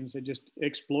custodians, they're just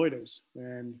exploiters.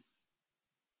 And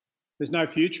there's no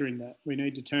future in that. We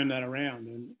need to turn that around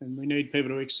and we need people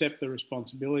to accept the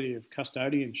responsibility of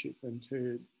custodianship and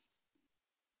to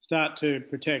start to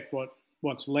protect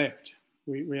what's left.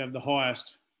 We have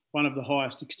one of the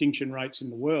highest extinction rates in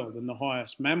the world and the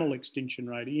highest mammal extinction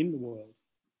rate in the world.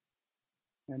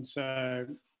 And so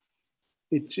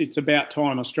it's about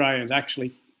time Australians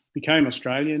actually became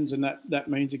Australians, and that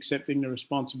means accepting the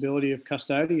responsibility of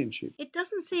custodianship. It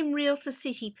doesn't seem real to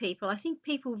city people. I think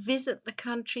people visit the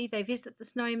country, they visit the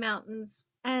Snowy Mountains,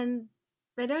 and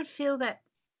they don't feel that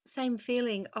same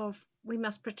feeling of we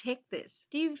must protect this.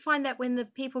 Do you find that when the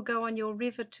people go on your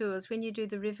river tours, when you do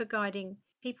the river guiding,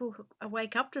 people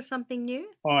wake up to something new?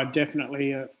 Oh,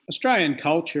 definitely. Australian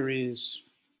culture is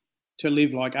to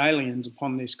live like aliens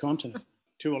upon this continent,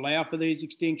 to allow for these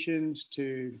extinctions,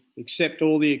 to accept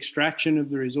all the extraction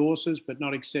of the resources, but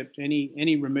not accept any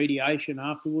remediation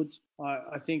afterwards.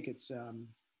 I think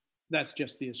that's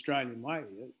just the Australian way.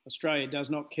 Australia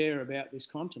does not care about this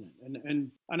continent.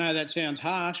 And I know that sounds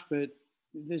harsh, but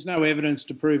there's no evidence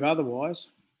to prove otherwise.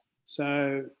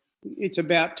 So it's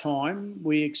about time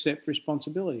we accept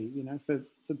responsibility. You know, for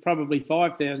probably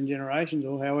 5,000 generations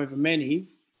or however many,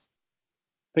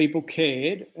 people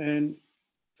cared and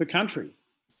for country.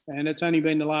 And it's only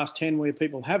been the last 10 where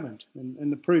people haven't. And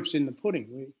the proof's in the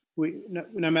pudding. We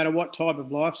no matter what type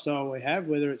of lifestyle we have,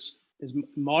 whether it's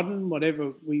modern,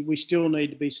 whatever, we still need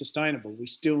to be sustainable. We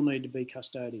still need to be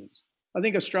custodians. I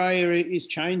think Australia is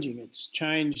changing. It's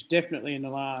changed definitely in the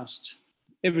last,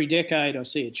 every decade I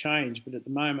see a change, but at the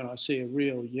moment I see a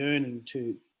real yearning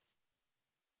to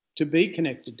be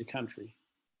connected to country.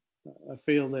 I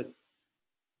feel that,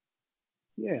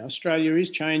 yeah, Australia is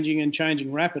changing and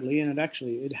changing rapidly, and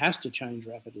it has to change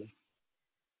rapidly.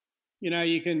 You know,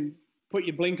 you can put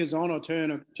your blinkers on or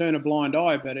turn a blind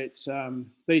eye, but it's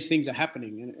these things are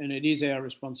happening, and it is our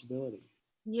responsibility.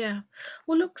 Yeah.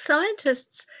 Well, look,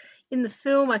 scientists in the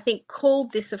film, I think,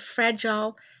 called this a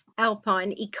fragile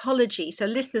alpine ecology. So,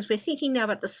 listeners, we're thinking now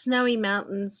about the Snowy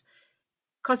Mountains,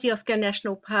 Kosciuszko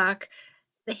National Park,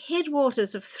 the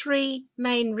headwaters of 3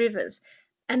 main rivers.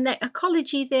 And that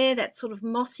ecology there, that sort of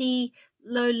mossy,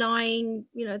 low-lying,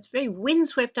 it's very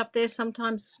windswept up there,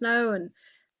 sometimes snow and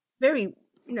very,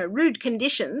 rude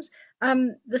conditions.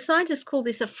 The scientists call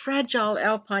this a fragile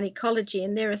alpine ecology,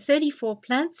 and there are 34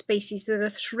 plant species that are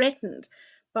threatened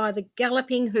by the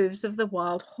galloping hooves of the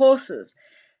wild horses.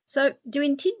 So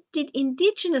did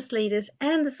Indigenous leaders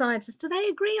and the scientists, do they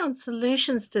agree on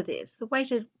solutions to this, the way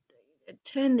to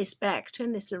turn this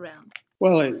around?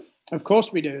 Well, of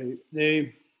course we do.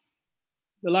 The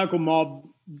local mob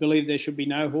believed there should be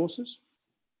no horses.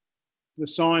 The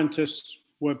scientists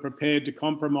were prepared to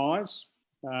compromise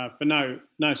for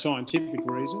no scientific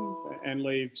reason and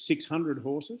leave 600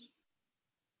 horses.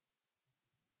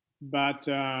 But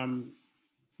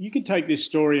you could take this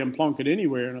story and plonk it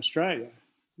anywhere in Australia.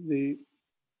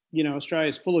 Australia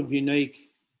is full of unique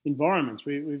environments.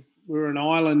 We're an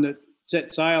island that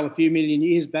set sail a few million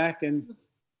years back, and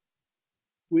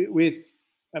with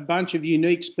a bunch of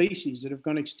unique species that have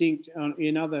gone extinct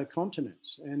in other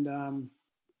continents. And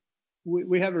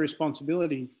we have a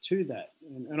responsibility to that.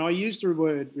 And I use the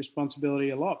word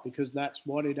responsibility a lot because that's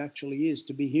what it actually is,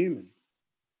 to be human.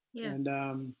 Yeah.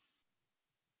 And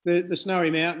the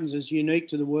Snowy Mountains is unique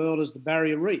to the world as the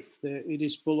Barrier Reef. It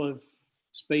is full of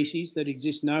species that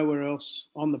exist nowhere else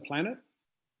on the planet.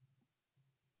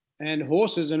 And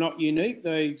horses are not unique.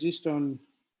 They exist on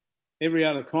every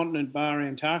other continent bar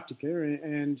Antarctica,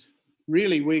 and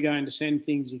really we're going to send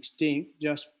things extinct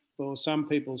just for some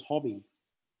people's hobby.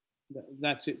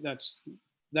 That's it. That's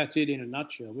it in a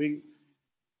nutshell.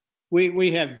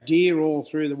 We have deer all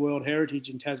through the World Heritage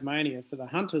in Tasmania for the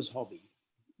hunter's hobby.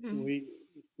 Mm.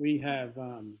 We have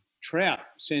trout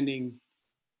sending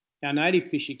our native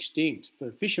fish extinct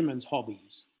for fishermen's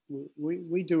hobbies.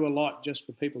 We do a lot just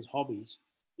for people's hobbies.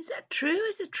 Is that true?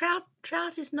 Is a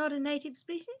trout is not a native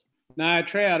species? No,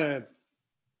 trout are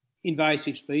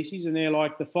invasive species, and they're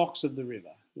like the fox of the river.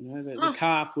 You know, the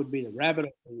carp would be the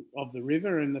rabbit of the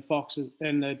river, and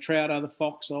the trout are the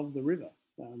fox of the river.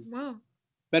 Wow.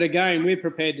 But again, we're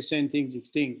prepared to send things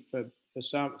extinct for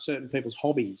certain people's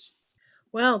hobbies.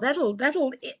 Well, that'll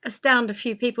astound a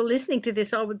few people listening to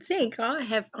this, I would think. I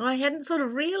hadn't sort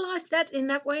of realised that in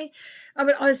that way. I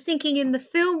mean, I was thinking in the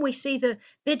film we see the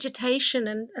vegetation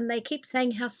and they keep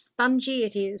saying how spongy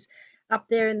it is up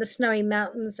there in the snowy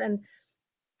mountains. And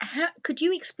could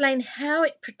you explain how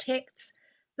it protects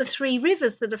the three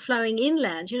rivers that are flowing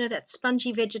inland? You know, that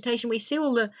spongy vegetation. We see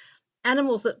all the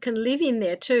animals that can live in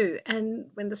there too. And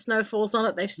when the snow falls on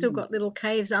it, they've still got little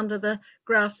caves under the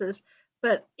grasses.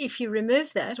 But if you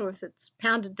remove that, or if it's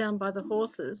pounded down by the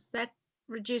horses, that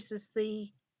reduces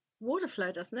the water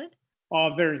flow, doesn't it?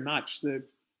 Oh, very much. The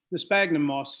sphagnum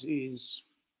moss is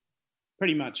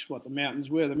pretty much what the mountains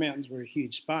were. The mountains were a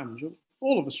huge sponge.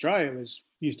 All of Australia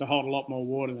used to hold a lot more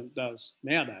water than it does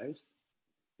nowadays.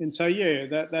 And so, yeah,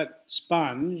 that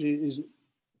sponge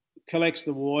collects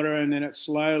the water, and then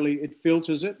it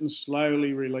filters it and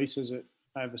slowly releases it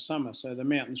over summer. So the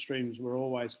mountain streams were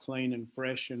always clean and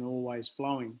fresh and always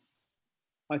flowing.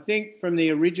 I think from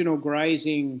the original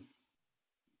grazing,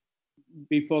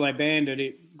 before they banned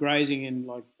it grazing in,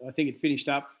 like, I think it finished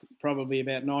up probably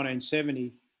about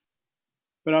 1970.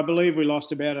 But I believe we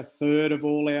lost about a third of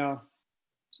all our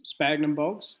sphagnum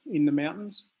bogs in the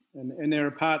mountains. And there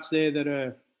are parts there that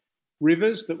are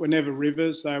rivers that were never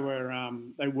rivers. They were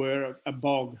a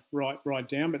bog right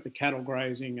down, but the cattle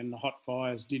grazing and the hot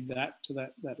fires did that to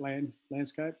that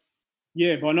landscape.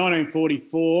 Yeah, by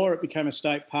 1944 it became a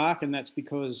state park, and that's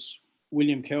because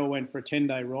William Kell went for a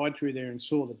 10-day ride through there and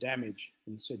saw the damage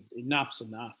and said enough's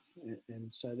enough.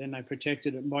 And so then they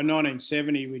protected it. By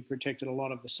 1970 we'd protected a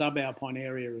lot of the subalpine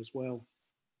area as well.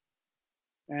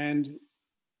 And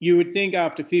you would think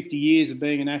after 50 years of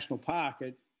being a national park,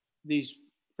 these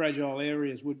fragile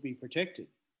areas would be protected.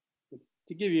 But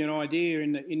to give you an idea,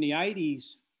 in the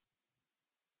 80s,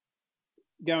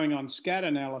 going on scat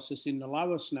analysis in the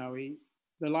lower Snowy,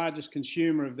 the largest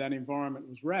consumer of that environment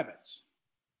was rabbits,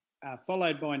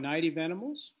 followed by native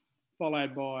animals,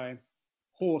 followed by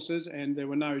horses, and there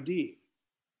were no deer.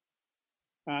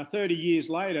 30 years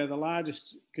later, the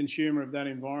largest consumer of that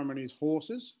environment is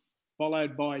horses,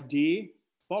 followed by deer,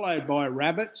 followed by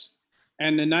rabbits,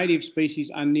 and the native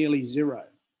species are nearly zero.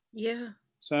 Yeah.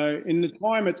 So in the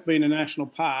time it's been a national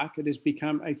park, it has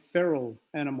become a feral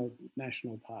animal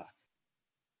national park.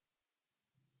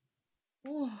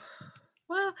 Oh,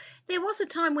 well, there was a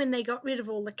time when they got rid of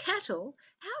all the cattle.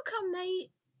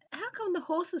 How come the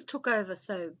horses took over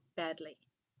so badly?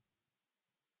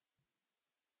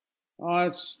 Oh,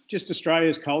 it's just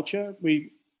Australia's culture.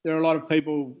 There are a lot of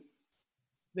people,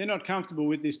 they're not comfortable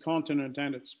with this continent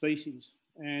and its species,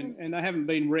 and they haven't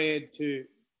been reared to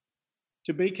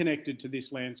be connected to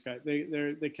this landscape.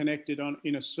 They're connected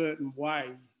in a certain way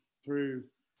through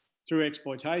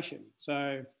exploitation.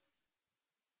 So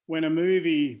when a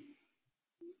movie,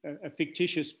 a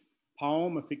fictitious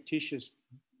poem, a fictitious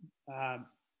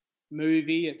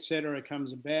movie, etc.,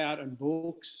 comes about, and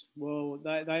books, well,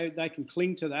 they can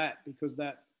cling to that because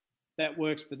that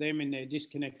works for them in their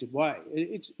disconnected way.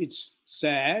 It's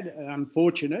sad,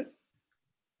 unfortunate,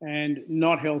 and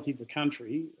not healthy for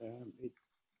country.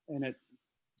 And it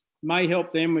may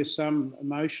help them with some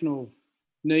emotional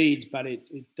needs, but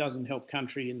it doesn't help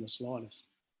country in the slightest.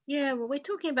 Yeah, well, we're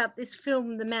talking about this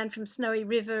film, The Man from Snowy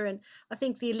River, and I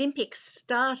think the Olympics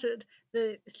started,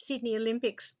 the Sydney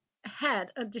Olympics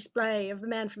had a display of The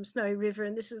Man from Snowy River,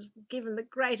 and this is given the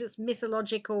greatest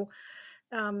mythological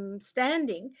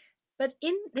standing. But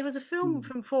there was a film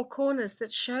from Four Corners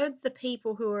that showed the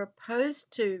people who were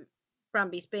opposed to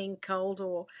brumbies being culled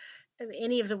or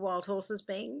any of the wild horses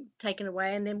being taken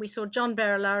away. And then we saw John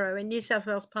Barilaro in New South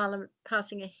Wales Parliament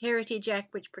passing a Heritage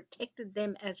Act which protected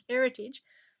them as heritage.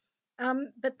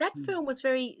 But that film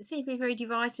seemed to be very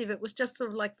divisive. It was just sort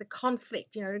of like the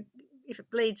conflict, you know, if it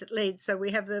bleeds, it leads. So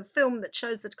we have the film that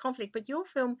shows the conflict. But your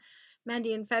film,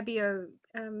 Mandy and Fabio's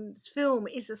film,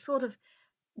 is a sort of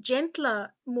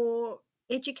gentler, more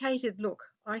educated look,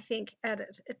 I think, at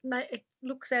it. It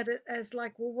looks at it as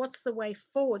like, well, what's the way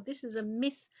forward? This is a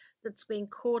myth that's being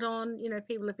caught on. You know,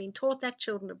 people have been taught that.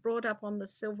 Children are brought up on the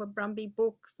Silver Brumby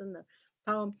books and the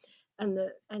poem.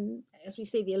 And as we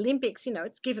see the Olympics, you know,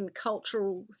 it's given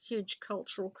huge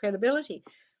cultural credibility.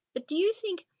 But do you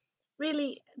think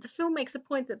really the film makes a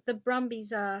point that the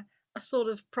Brumbies are a sort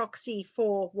of proxy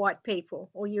for white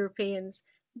people or Europeans?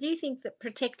 Do you think that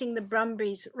protecting the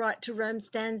Brumbies' right to roam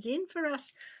stands in for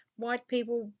us white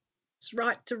people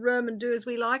right to roam and do as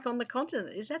we like on the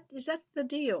continent. Is that the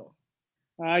deal?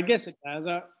 I guess it does.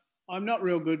 I'm not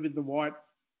real good with the white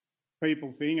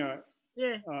people thing.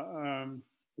 Yeah.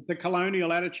 It's a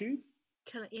colonial attitude.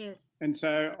 Yes. And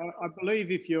so I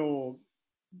believe if you're,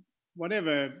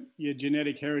 whatever your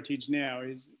genetic heritage now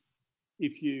is,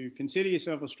 if you consider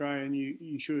yourself Australian,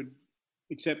 you should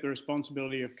accept the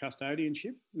responsibility of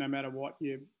custodianship, no matter what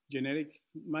your genetic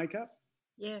makeup.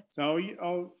 Yeah. So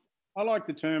I like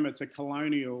the term. It's a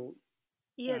colonial.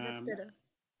 Yeah, that's better.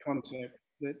 Concept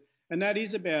and that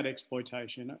is about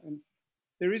exploitation. And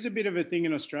there is a bit of a thing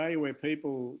in Australia where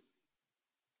people,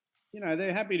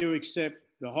 they're happy to accept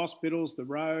the hospitals, the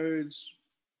roads,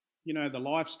 the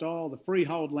lifestyle, the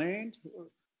freehold land,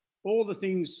 all the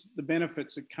things, the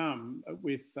benefits that come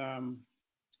with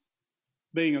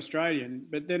being Australian.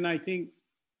 But then they think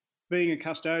being a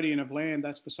custodian of land,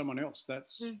 that's for someone else.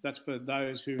 That's for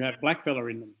those who have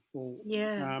blackfella in them.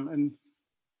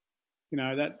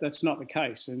 That's not the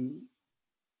case. And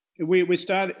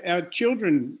our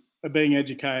children are being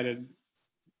educated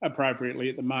appropriately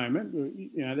at the moment.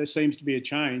 There seems to be a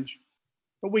change,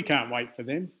 but we can't wait for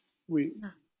them.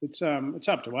 It's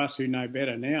up to us who know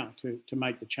better now to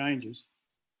make the changes.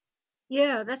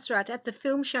 Yeah, that's right. At the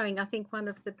film showing, I think one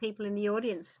of the people in the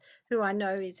audience who I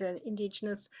know is an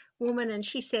Indigenous woman, and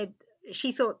she said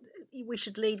she thought we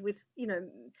should lead with,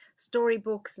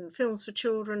 storybooks and films for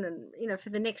children and, for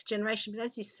the next generation. But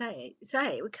as you say,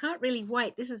 we can't really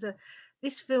wait.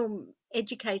 This film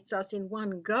educates us in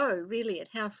one go, really, at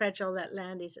how fragile that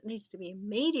land is. It needs to be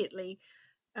immediately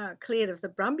cleared of the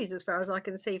brumbies, as far as I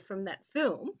can see from that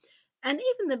film. And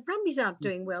even the brumbies aren't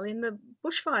doing well. In the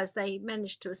bushfires, they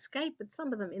managed to escape, but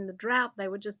some of them in the drought, they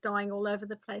were just dying all over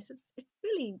the place. It's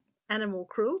really animal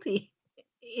cruelty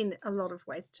in a lot of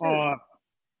ways too.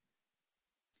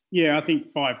 Yeah, I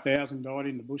think 5,000 died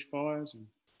in the bushfires, and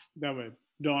they were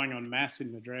dying en masse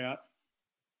in the drought.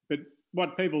 But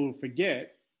what people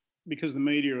forget, because the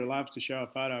media loves to show a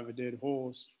photo of a dead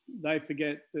horse, they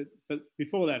forget that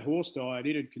before that horse died,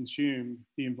 it had consumed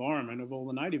the environment of all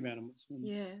the native animals.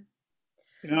 And,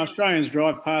 Australians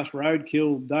drive past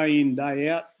roadkill day in, day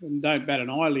out and don't bat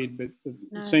an eyelid, but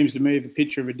it seems to me if a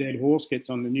picture of a dead horse gets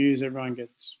on the news, everyone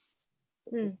gets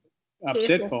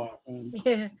upset by it.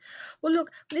 Yeah. Well,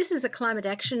 look, this is a climate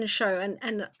action show,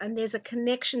 and there's a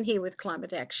connection here with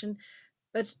climate action,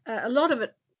 but a lot of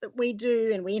it that we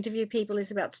do and we interview people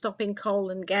is about stopping coal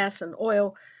and gas and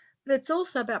oil, but it's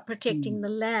also about protecting the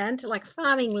land, like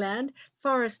farming land,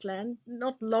 forest land,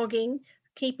 not logging,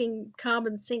 keeping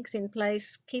carbon sinks in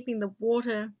place, keeping the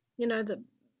water, the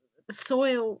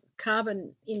soil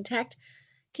carbon intact.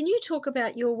 Can you talk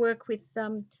about your work with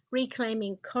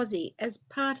reclaiming Kosi as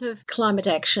part of climate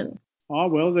action? Oh,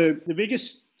 well, the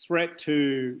biggest threat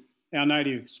to our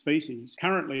native species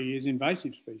currently is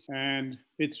invasive species. And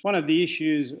it's one of the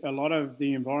issues a lot of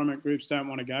the environment groups don't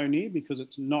want to go near because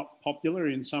it's not popular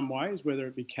in some ways, whether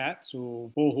it be cats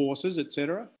or horses,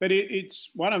 etc. But it's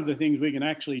one of the things we can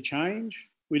actually change.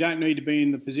 We don't need to be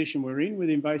in the position we're in with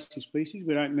invasive species.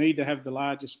 We don't need to have the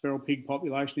largest feral pig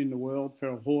population in the world,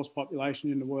 feral horse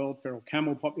population in the world, feral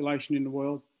camel population in the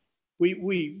world.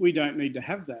 We don't need to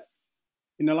have that.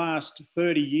 In the last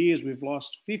 30 years, we've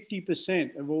lost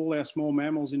 50% of all our small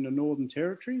mammals in the Northern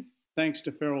Territory thanks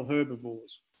to feral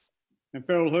herbivores. And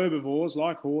feral herbivores,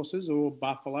 like horses or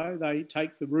buffalo, they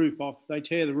take the roof off, they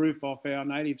tear the roof off our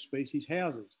native species'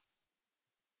 houses.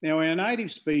 Now, our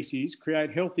native species create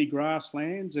healthy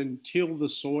grasslands and till the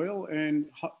soil and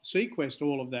sequester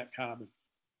all of that carbon.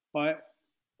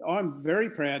 I'm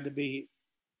very proud to be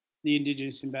the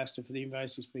Indigenous ambassador for the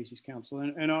Invasive Species Council,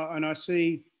 and I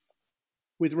see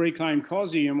with Reclaim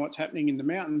Kosi and what's happening in the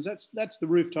mountains, that's the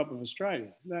rooftop of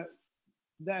Australia.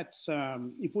 That's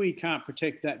if we can't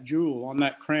protect that jewel on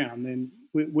that crown, then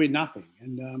we're nothing.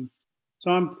 And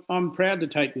so I'm proud to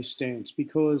take this stance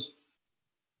because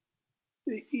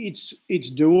it's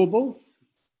doable,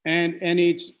 and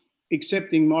it's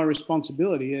accepting my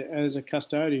responsibility as a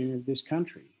custodian of this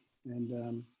country.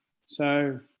 And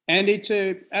and it's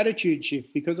an attitude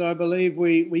shift because I believe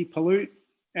we pollute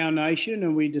our nation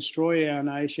and we destroy our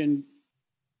nation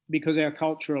because our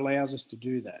culture allows us to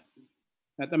do that.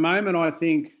 At the moment, I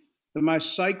think the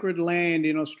most sacred land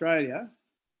in Australia,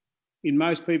 in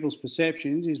most people's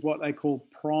perceptions, is what they call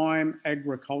prime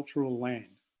agricultural land.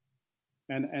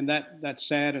 And that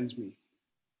saddens me.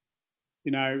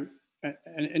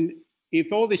 And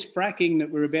if all this fracking that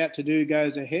we're about to do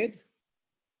goes ahead,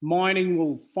 mining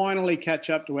will finally catch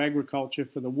up to agriculture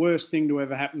for the worst thing to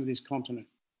ever happen to this continent.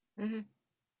 Mm-hmm.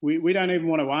 We don't even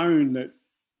want to own that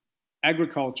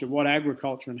agriculture, what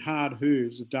agriculture and hard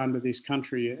hooves have done to this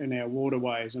country and our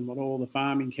waterways, and what all the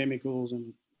farming chemicals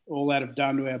and all that have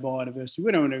done to our biodiversity.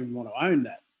 We don't even want to own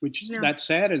that, that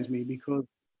saddens me, because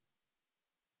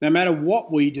no matter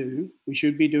what we do, we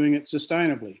should be doing it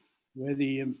sustainably. Whether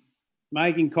you're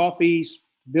making coffees,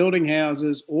 building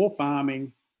houses, or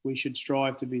farming, we should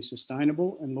strive to be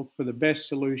sustainable and look for the best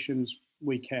solutions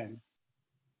we can.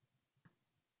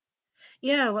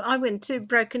 Yeah, well, I went to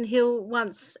Broken Hill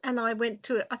once, and I went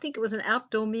to, I think it was an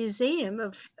outdoor museum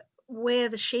of where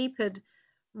the sheep had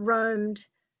roamed.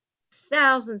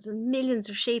 Thousands and millions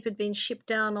of sheep had been shipped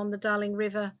down on the Darling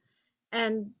River,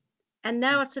 and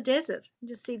now it's a desert. You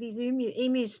just see these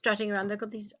emus strutting around. They've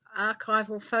got these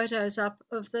archival photos up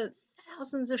of the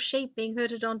thousands of sheep being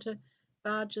herded onto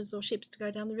barges or ships to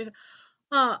go down the river.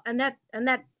 Oh, and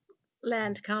that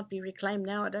land can't be reclaimed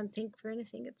now, I don't think, for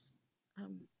anything. It's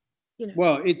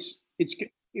Well, it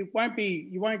won't be.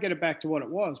 You won't get it back to what it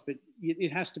was, but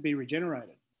it has to be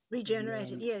regenerated.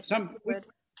 Regenerated, yes.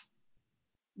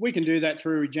 We can do that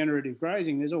through regenerative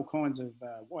grazing. There's all kinds of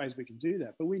ways we can do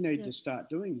that, but we need to start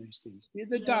doing these things.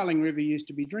 The Darling River used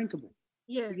to be drinkable.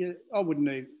 Yeah. I wouldn't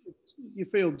even. You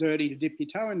feel dirty to dip your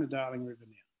toe in the Darling River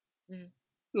now.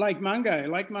 Lake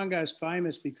Mungo is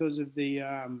famous because of the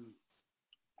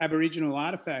Aboriginal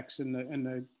artefacts and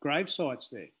the grave sites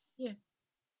there. Yeah.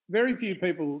 Very few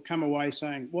people come away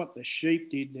saying what the sheep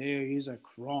did there is a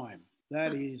crime.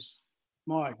 That is,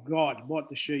 my God, what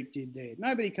the sheep did there.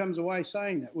 Nobody comes away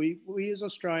saying that. We as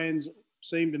Australians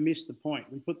seem to miss the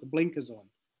point. We put the blinkers on.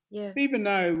 Yeah. Even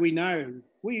though we know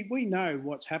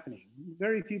what's happening.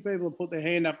 Very few people put their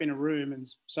hand up in a room and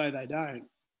say they don't,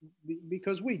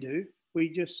 because we do.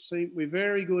 We're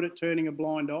very good at turning a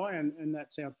blind eye, and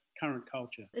that's our current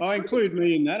culture. I include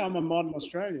me in that. I'm a modern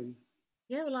Australian.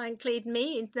 Yeah, well, I include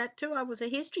me in that too. I was a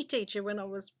history teacher when I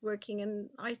was working, and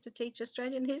I used to teach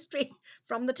Australian history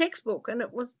from the textbook, and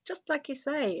it was just like you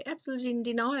say, absolutely in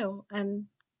denial and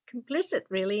complicit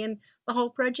really in the whole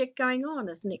project going on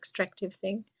as an extractive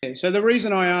thing. Yeah, so the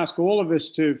reason I ask all of us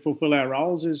to fulfil our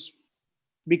roles is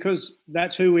because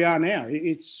that's who we are now.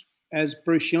 It's, as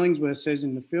Bruce Shillingsworth says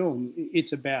in the film,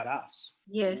 it's about us.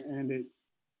 Yes. And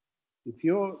if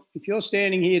you're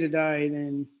standing here today,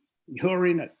 then you're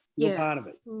in it. You're part of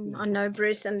it. I know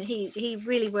Bruce, and he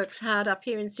really works hard up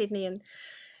here in Sydney, and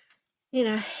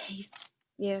he's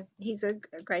a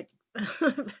great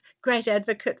great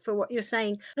advocate for what you're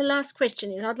saying. The last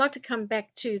question is, I'd like to come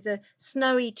back to the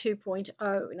Snowy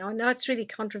 2.0. Now, I know it's really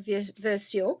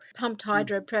controversial, pumped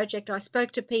hydro project. I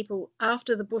spoke to people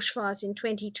after the bushfires in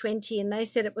 2020, and they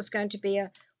said it was going to be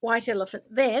a white elephant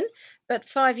then, but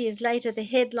 5 years later,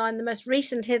 the most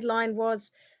recent headline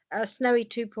was Snowy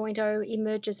 2.0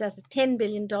 emerges as a $10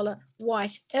 billion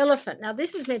white elephant. Now,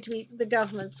 this is meant to be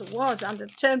under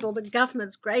Turnbull, the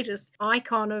government's greatest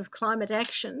icon of climate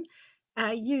action.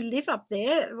 You live up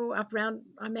there, or up around,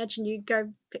 I imagine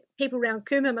people around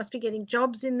Cooma must be getting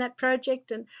jobs in that project,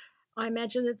 and I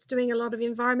imagine it's doing a lot of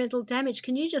environmental damage.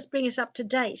 Can you just bring us up to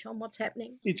date on what's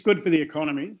happening? It's good for the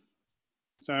economy.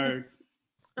 So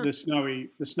the Snowy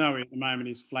at the moment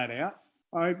is flat out.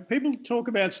 People talk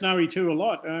about Snowy 2 a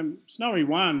lot. Snowy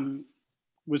 1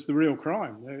 was the real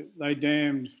crime. They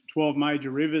dammed 12 major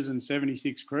rivers and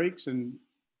 76 creeks, and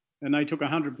they took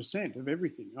 100% of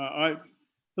everything.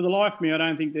 For the life of me, I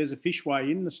don't think there's a fishway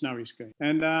in the Snowy scheme.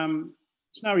 And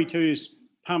Snowy 2 is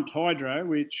pumped hydro,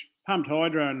 which pumped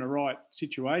hydro in the right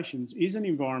situations is an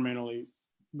environmentally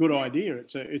good idea.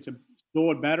 It's a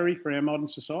stored battery for our modern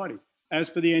society. As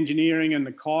for the engineering and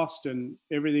the cost and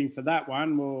everything for that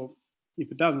one, well, if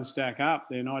it doesn't stack up,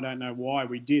 then I don't know why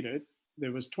we did it.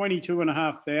 There was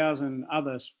 22,500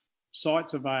 other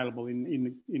sites available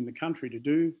in the country to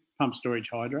do pump storage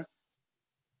hydro.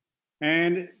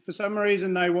 And for some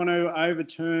reason, they want to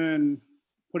overturn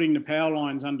putting the power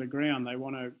lines underground. They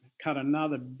want to cut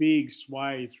another big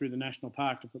swathe through the national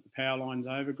park to put the power lines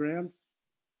overground.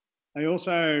 They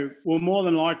also will more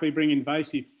than likely bring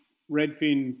invasive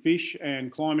redfin fish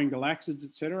and climbing galaxids,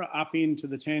 etc., up into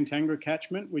the Tantangra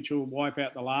catchment, which will wipe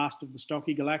out the last of the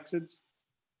stocky galaxids.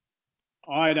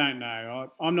 I don't know.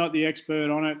 I'm not the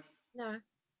expert on it. No.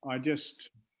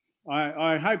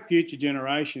 I hope future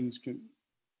generations can,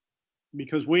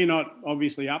 because we're not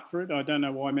obviously up for it. I don't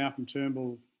know why Malcolm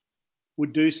Turnbull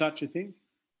would do such a thing,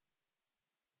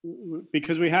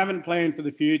 because we haven't planned for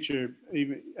the future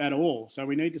even at all. So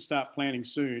we need to start planning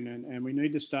soon, and we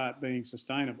need to start being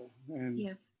sustainable.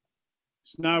 And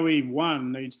Snowy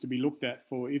 1 needs to be looked at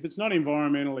for, if it's not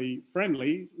environmentally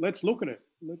friendly, let's look at it.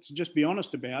 Let's just be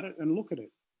honest about it and look at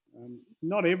it.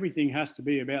 Not everything has to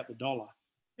be about the dollar.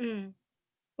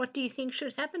 Well, What do you think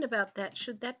should happen about that?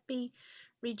 Should that be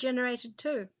regenerated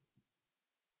too?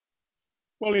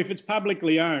 Well, if it's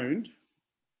publicly owned,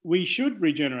 we should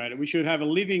regenerate it. We should have a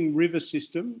living river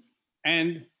system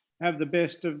and have the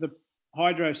best of the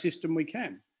hydro system we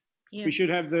can. Yeah. We should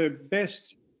have the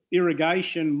best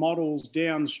irrigation models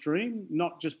downstream,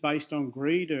 not just based on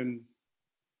greed and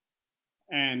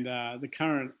the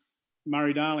current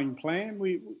Murray-Darling plan.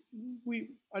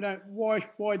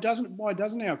 Why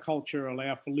doesn't our culture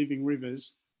allow for living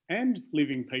rivers and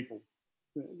living people?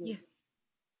 Yeah.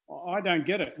 I don't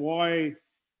get it. Why,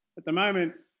 at the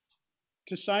moment,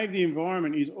 to save the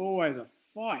environment is always a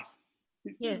fight.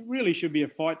 It really should be a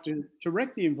fight to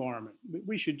wreck the environment.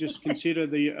 We should just consider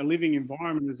a living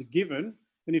environment as a given.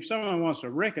 And if someone wants to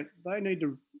wreck it, they need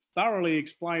to thoroughly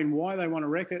explain why they want to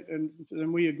wreck it.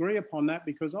 And we agree upon that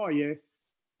because,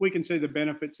 we can see the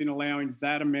benefits in allowing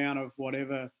that amount of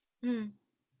whatever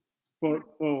for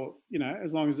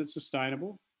as long as it's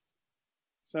sustainable.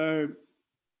 So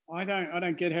I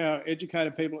don't get how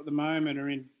educated people at the moment are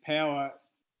in power,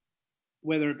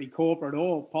 whether it be corporate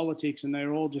or politics, and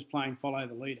they're all just playing follow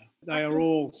the leader. They are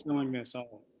all selling their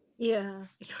soul. Yeah,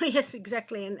 yes,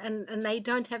 exactly. And they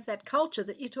don't have that culture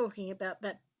that you're talking about,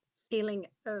 that feeling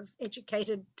of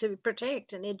educated to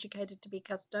protect and educated to be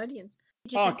custodians.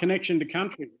 Connection to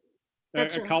country.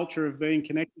 That's a right. culture of being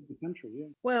connected to country, yeah.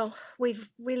 Well, we've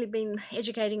really been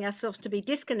educating ourselves to be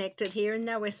disconnected here, and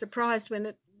now we're surprised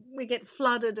when we get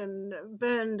flooded and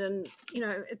burned, and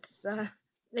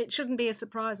it shouldn't be a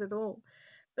surprise at all.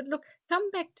 But look, come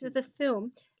back to the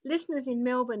film. Listeners in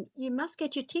Melbourne, you must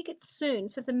get your tickets soon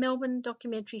for the Melbourne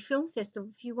Documentary Film Festival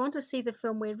if you want to see the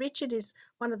film, where Richard is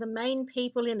one of the main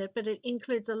people in it, but it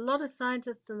includes a lot of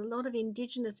scientists and a lot of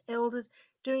Indigenous elders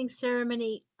doing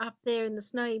ceremony up there in the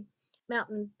snowy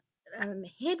mountain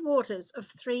headwaters of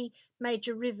three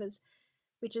major rivers,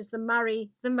 which is the Murray,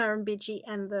 the Murrumbidgee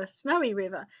and the Snowy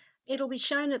River. It'll be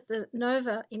shown at the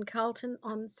Nova in Carlton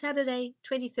on Saturday,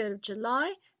 23rd of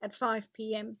July at 5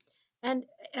 p.m. And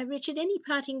Richard, any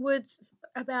parting words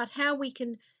about how we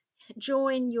can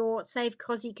join your Save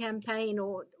Kosci campaign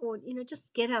or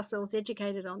just get ourselves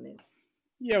educated on this?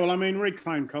 Yeah, well, I mean,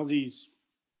 Reclaim Kosci's,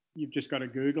 you've just got to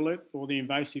Google it, or the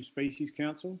Invasive Species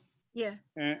Council. Yeah.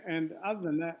 And other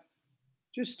than that,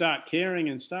 just start caring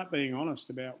and start being honest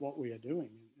about what we are doing.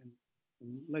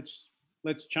 And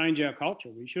let's change our culture.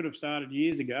 We should have started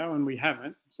years ago and we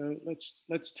haven't. So let's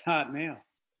start now.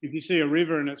 If you see a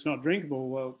river and it's not drinkable,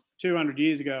 well, 200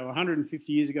 years ago,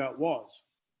 150 years ago it was.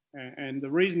 And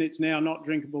the reason it's now not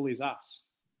drinkable is us,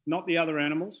 not the other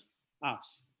animals,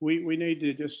 us. We need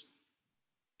to just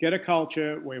get a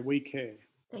culture where we care.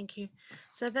 Thank you.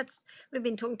 So we've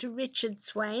been talking to Richard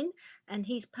Swain, and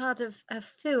he's part of a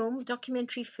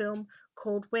documentary film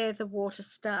called Where the Water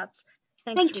Starts.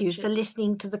 Thank you for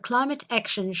listening to the Climate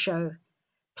Action Show.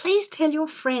 Please tell your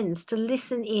friends to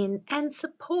listen in and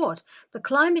support the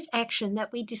climate action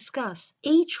that we discuss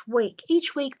each week.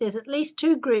 Each week there's at least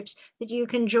 2 groups that you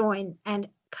can join and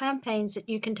campaigns that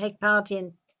you can take part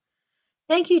in.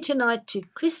 Thank you tonight to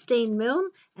Christine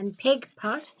Milne and Peg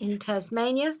Putt in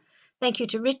Tasmania. Thank you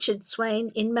to Richard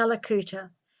Swain in Malakuta.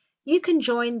 You can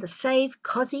join the Save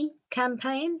Kosci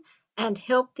campaign and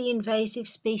help the Invasive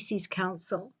Species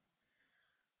Council.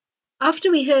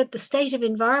 After we heard the State of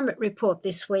Environment report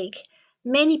this week,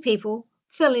 many people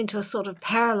fell into a sort of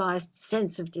paralysed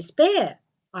sense of despair,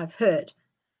 I've heard.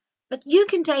 But you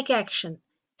can take action.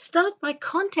 Start by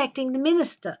contacting the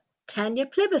Minister, Tanya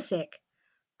Plibersek.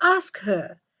 Ask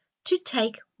her to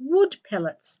take wood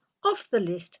pellets off the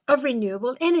list of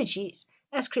renewable energies,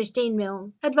 as Christine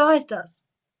Milne advised us.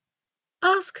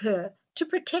 Ask her to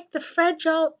protect the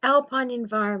fragile alpine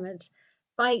environment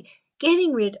by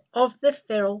getting rid of the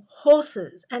feral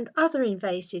horses and other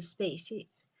invasive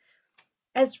species.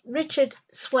 As Richard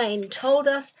Swain told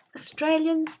us,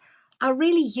 Australians are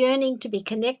really yearning to be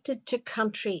connected to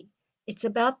country. It's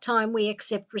about time we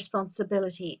accept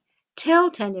responsibility. Tell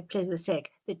Tanya Plibersek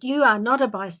that you are not a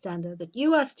bystander, that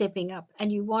you are stepping up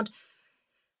and you want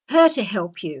her to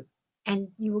help you, and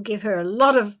you will give her a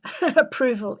lot of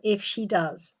approval if she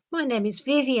does. My name is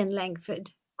Vivian Langford.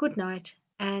 Good night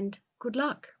and good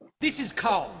luck. This is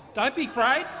coal. Don't be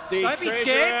afraid. Don't be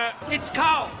scared. It's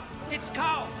coal. It's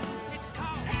coal. It's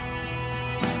coal.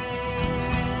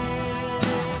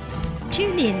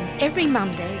 Tune in every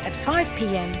Monday at 5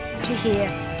 p.m. to hear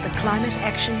the Climate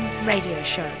Action Radio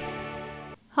Show.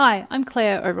 Hi, I'm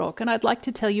Claire O'Rourke, and I'd like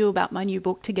to tell you about my new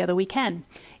book, Together We Can.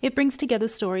 It brings together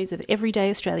stories of everyday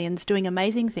Australians doing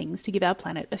amazing things to give our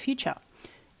planet a future.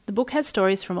 The book has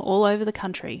stories from all over the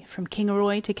country, from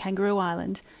Kingaroy to Kangaroo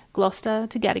Island, Gloucester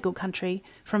to Gadigal country,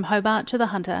 from Hobart to the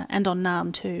Hunter and on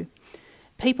Naarm too.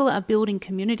 People are building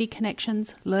community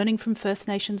connections, learning from First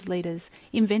Nations leaders,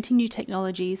 inventing new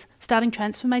technologies, starting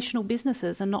transformational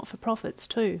businesses and not-for-profits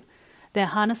too. They're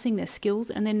harnessing their skills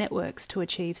and their networks to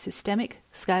achieve systemic,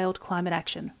 scaled climate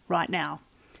action right now.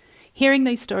 Hearing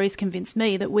these stories convinced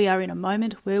me that we are in a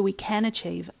moment where we can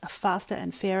achieve a faster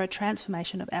and fairer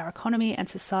transformation of our economy and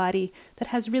society that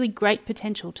has really great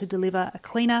potential to deliver a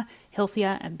cleaner,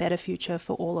 healthier and better future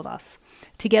for all of us.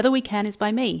 Together We Can is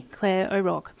by me, Claire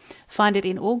O'Rourke. Find it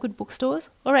in all good bookstores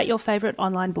or at your favourite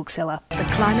online bookseller. The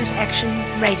Climate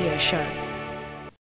Action Radio Show.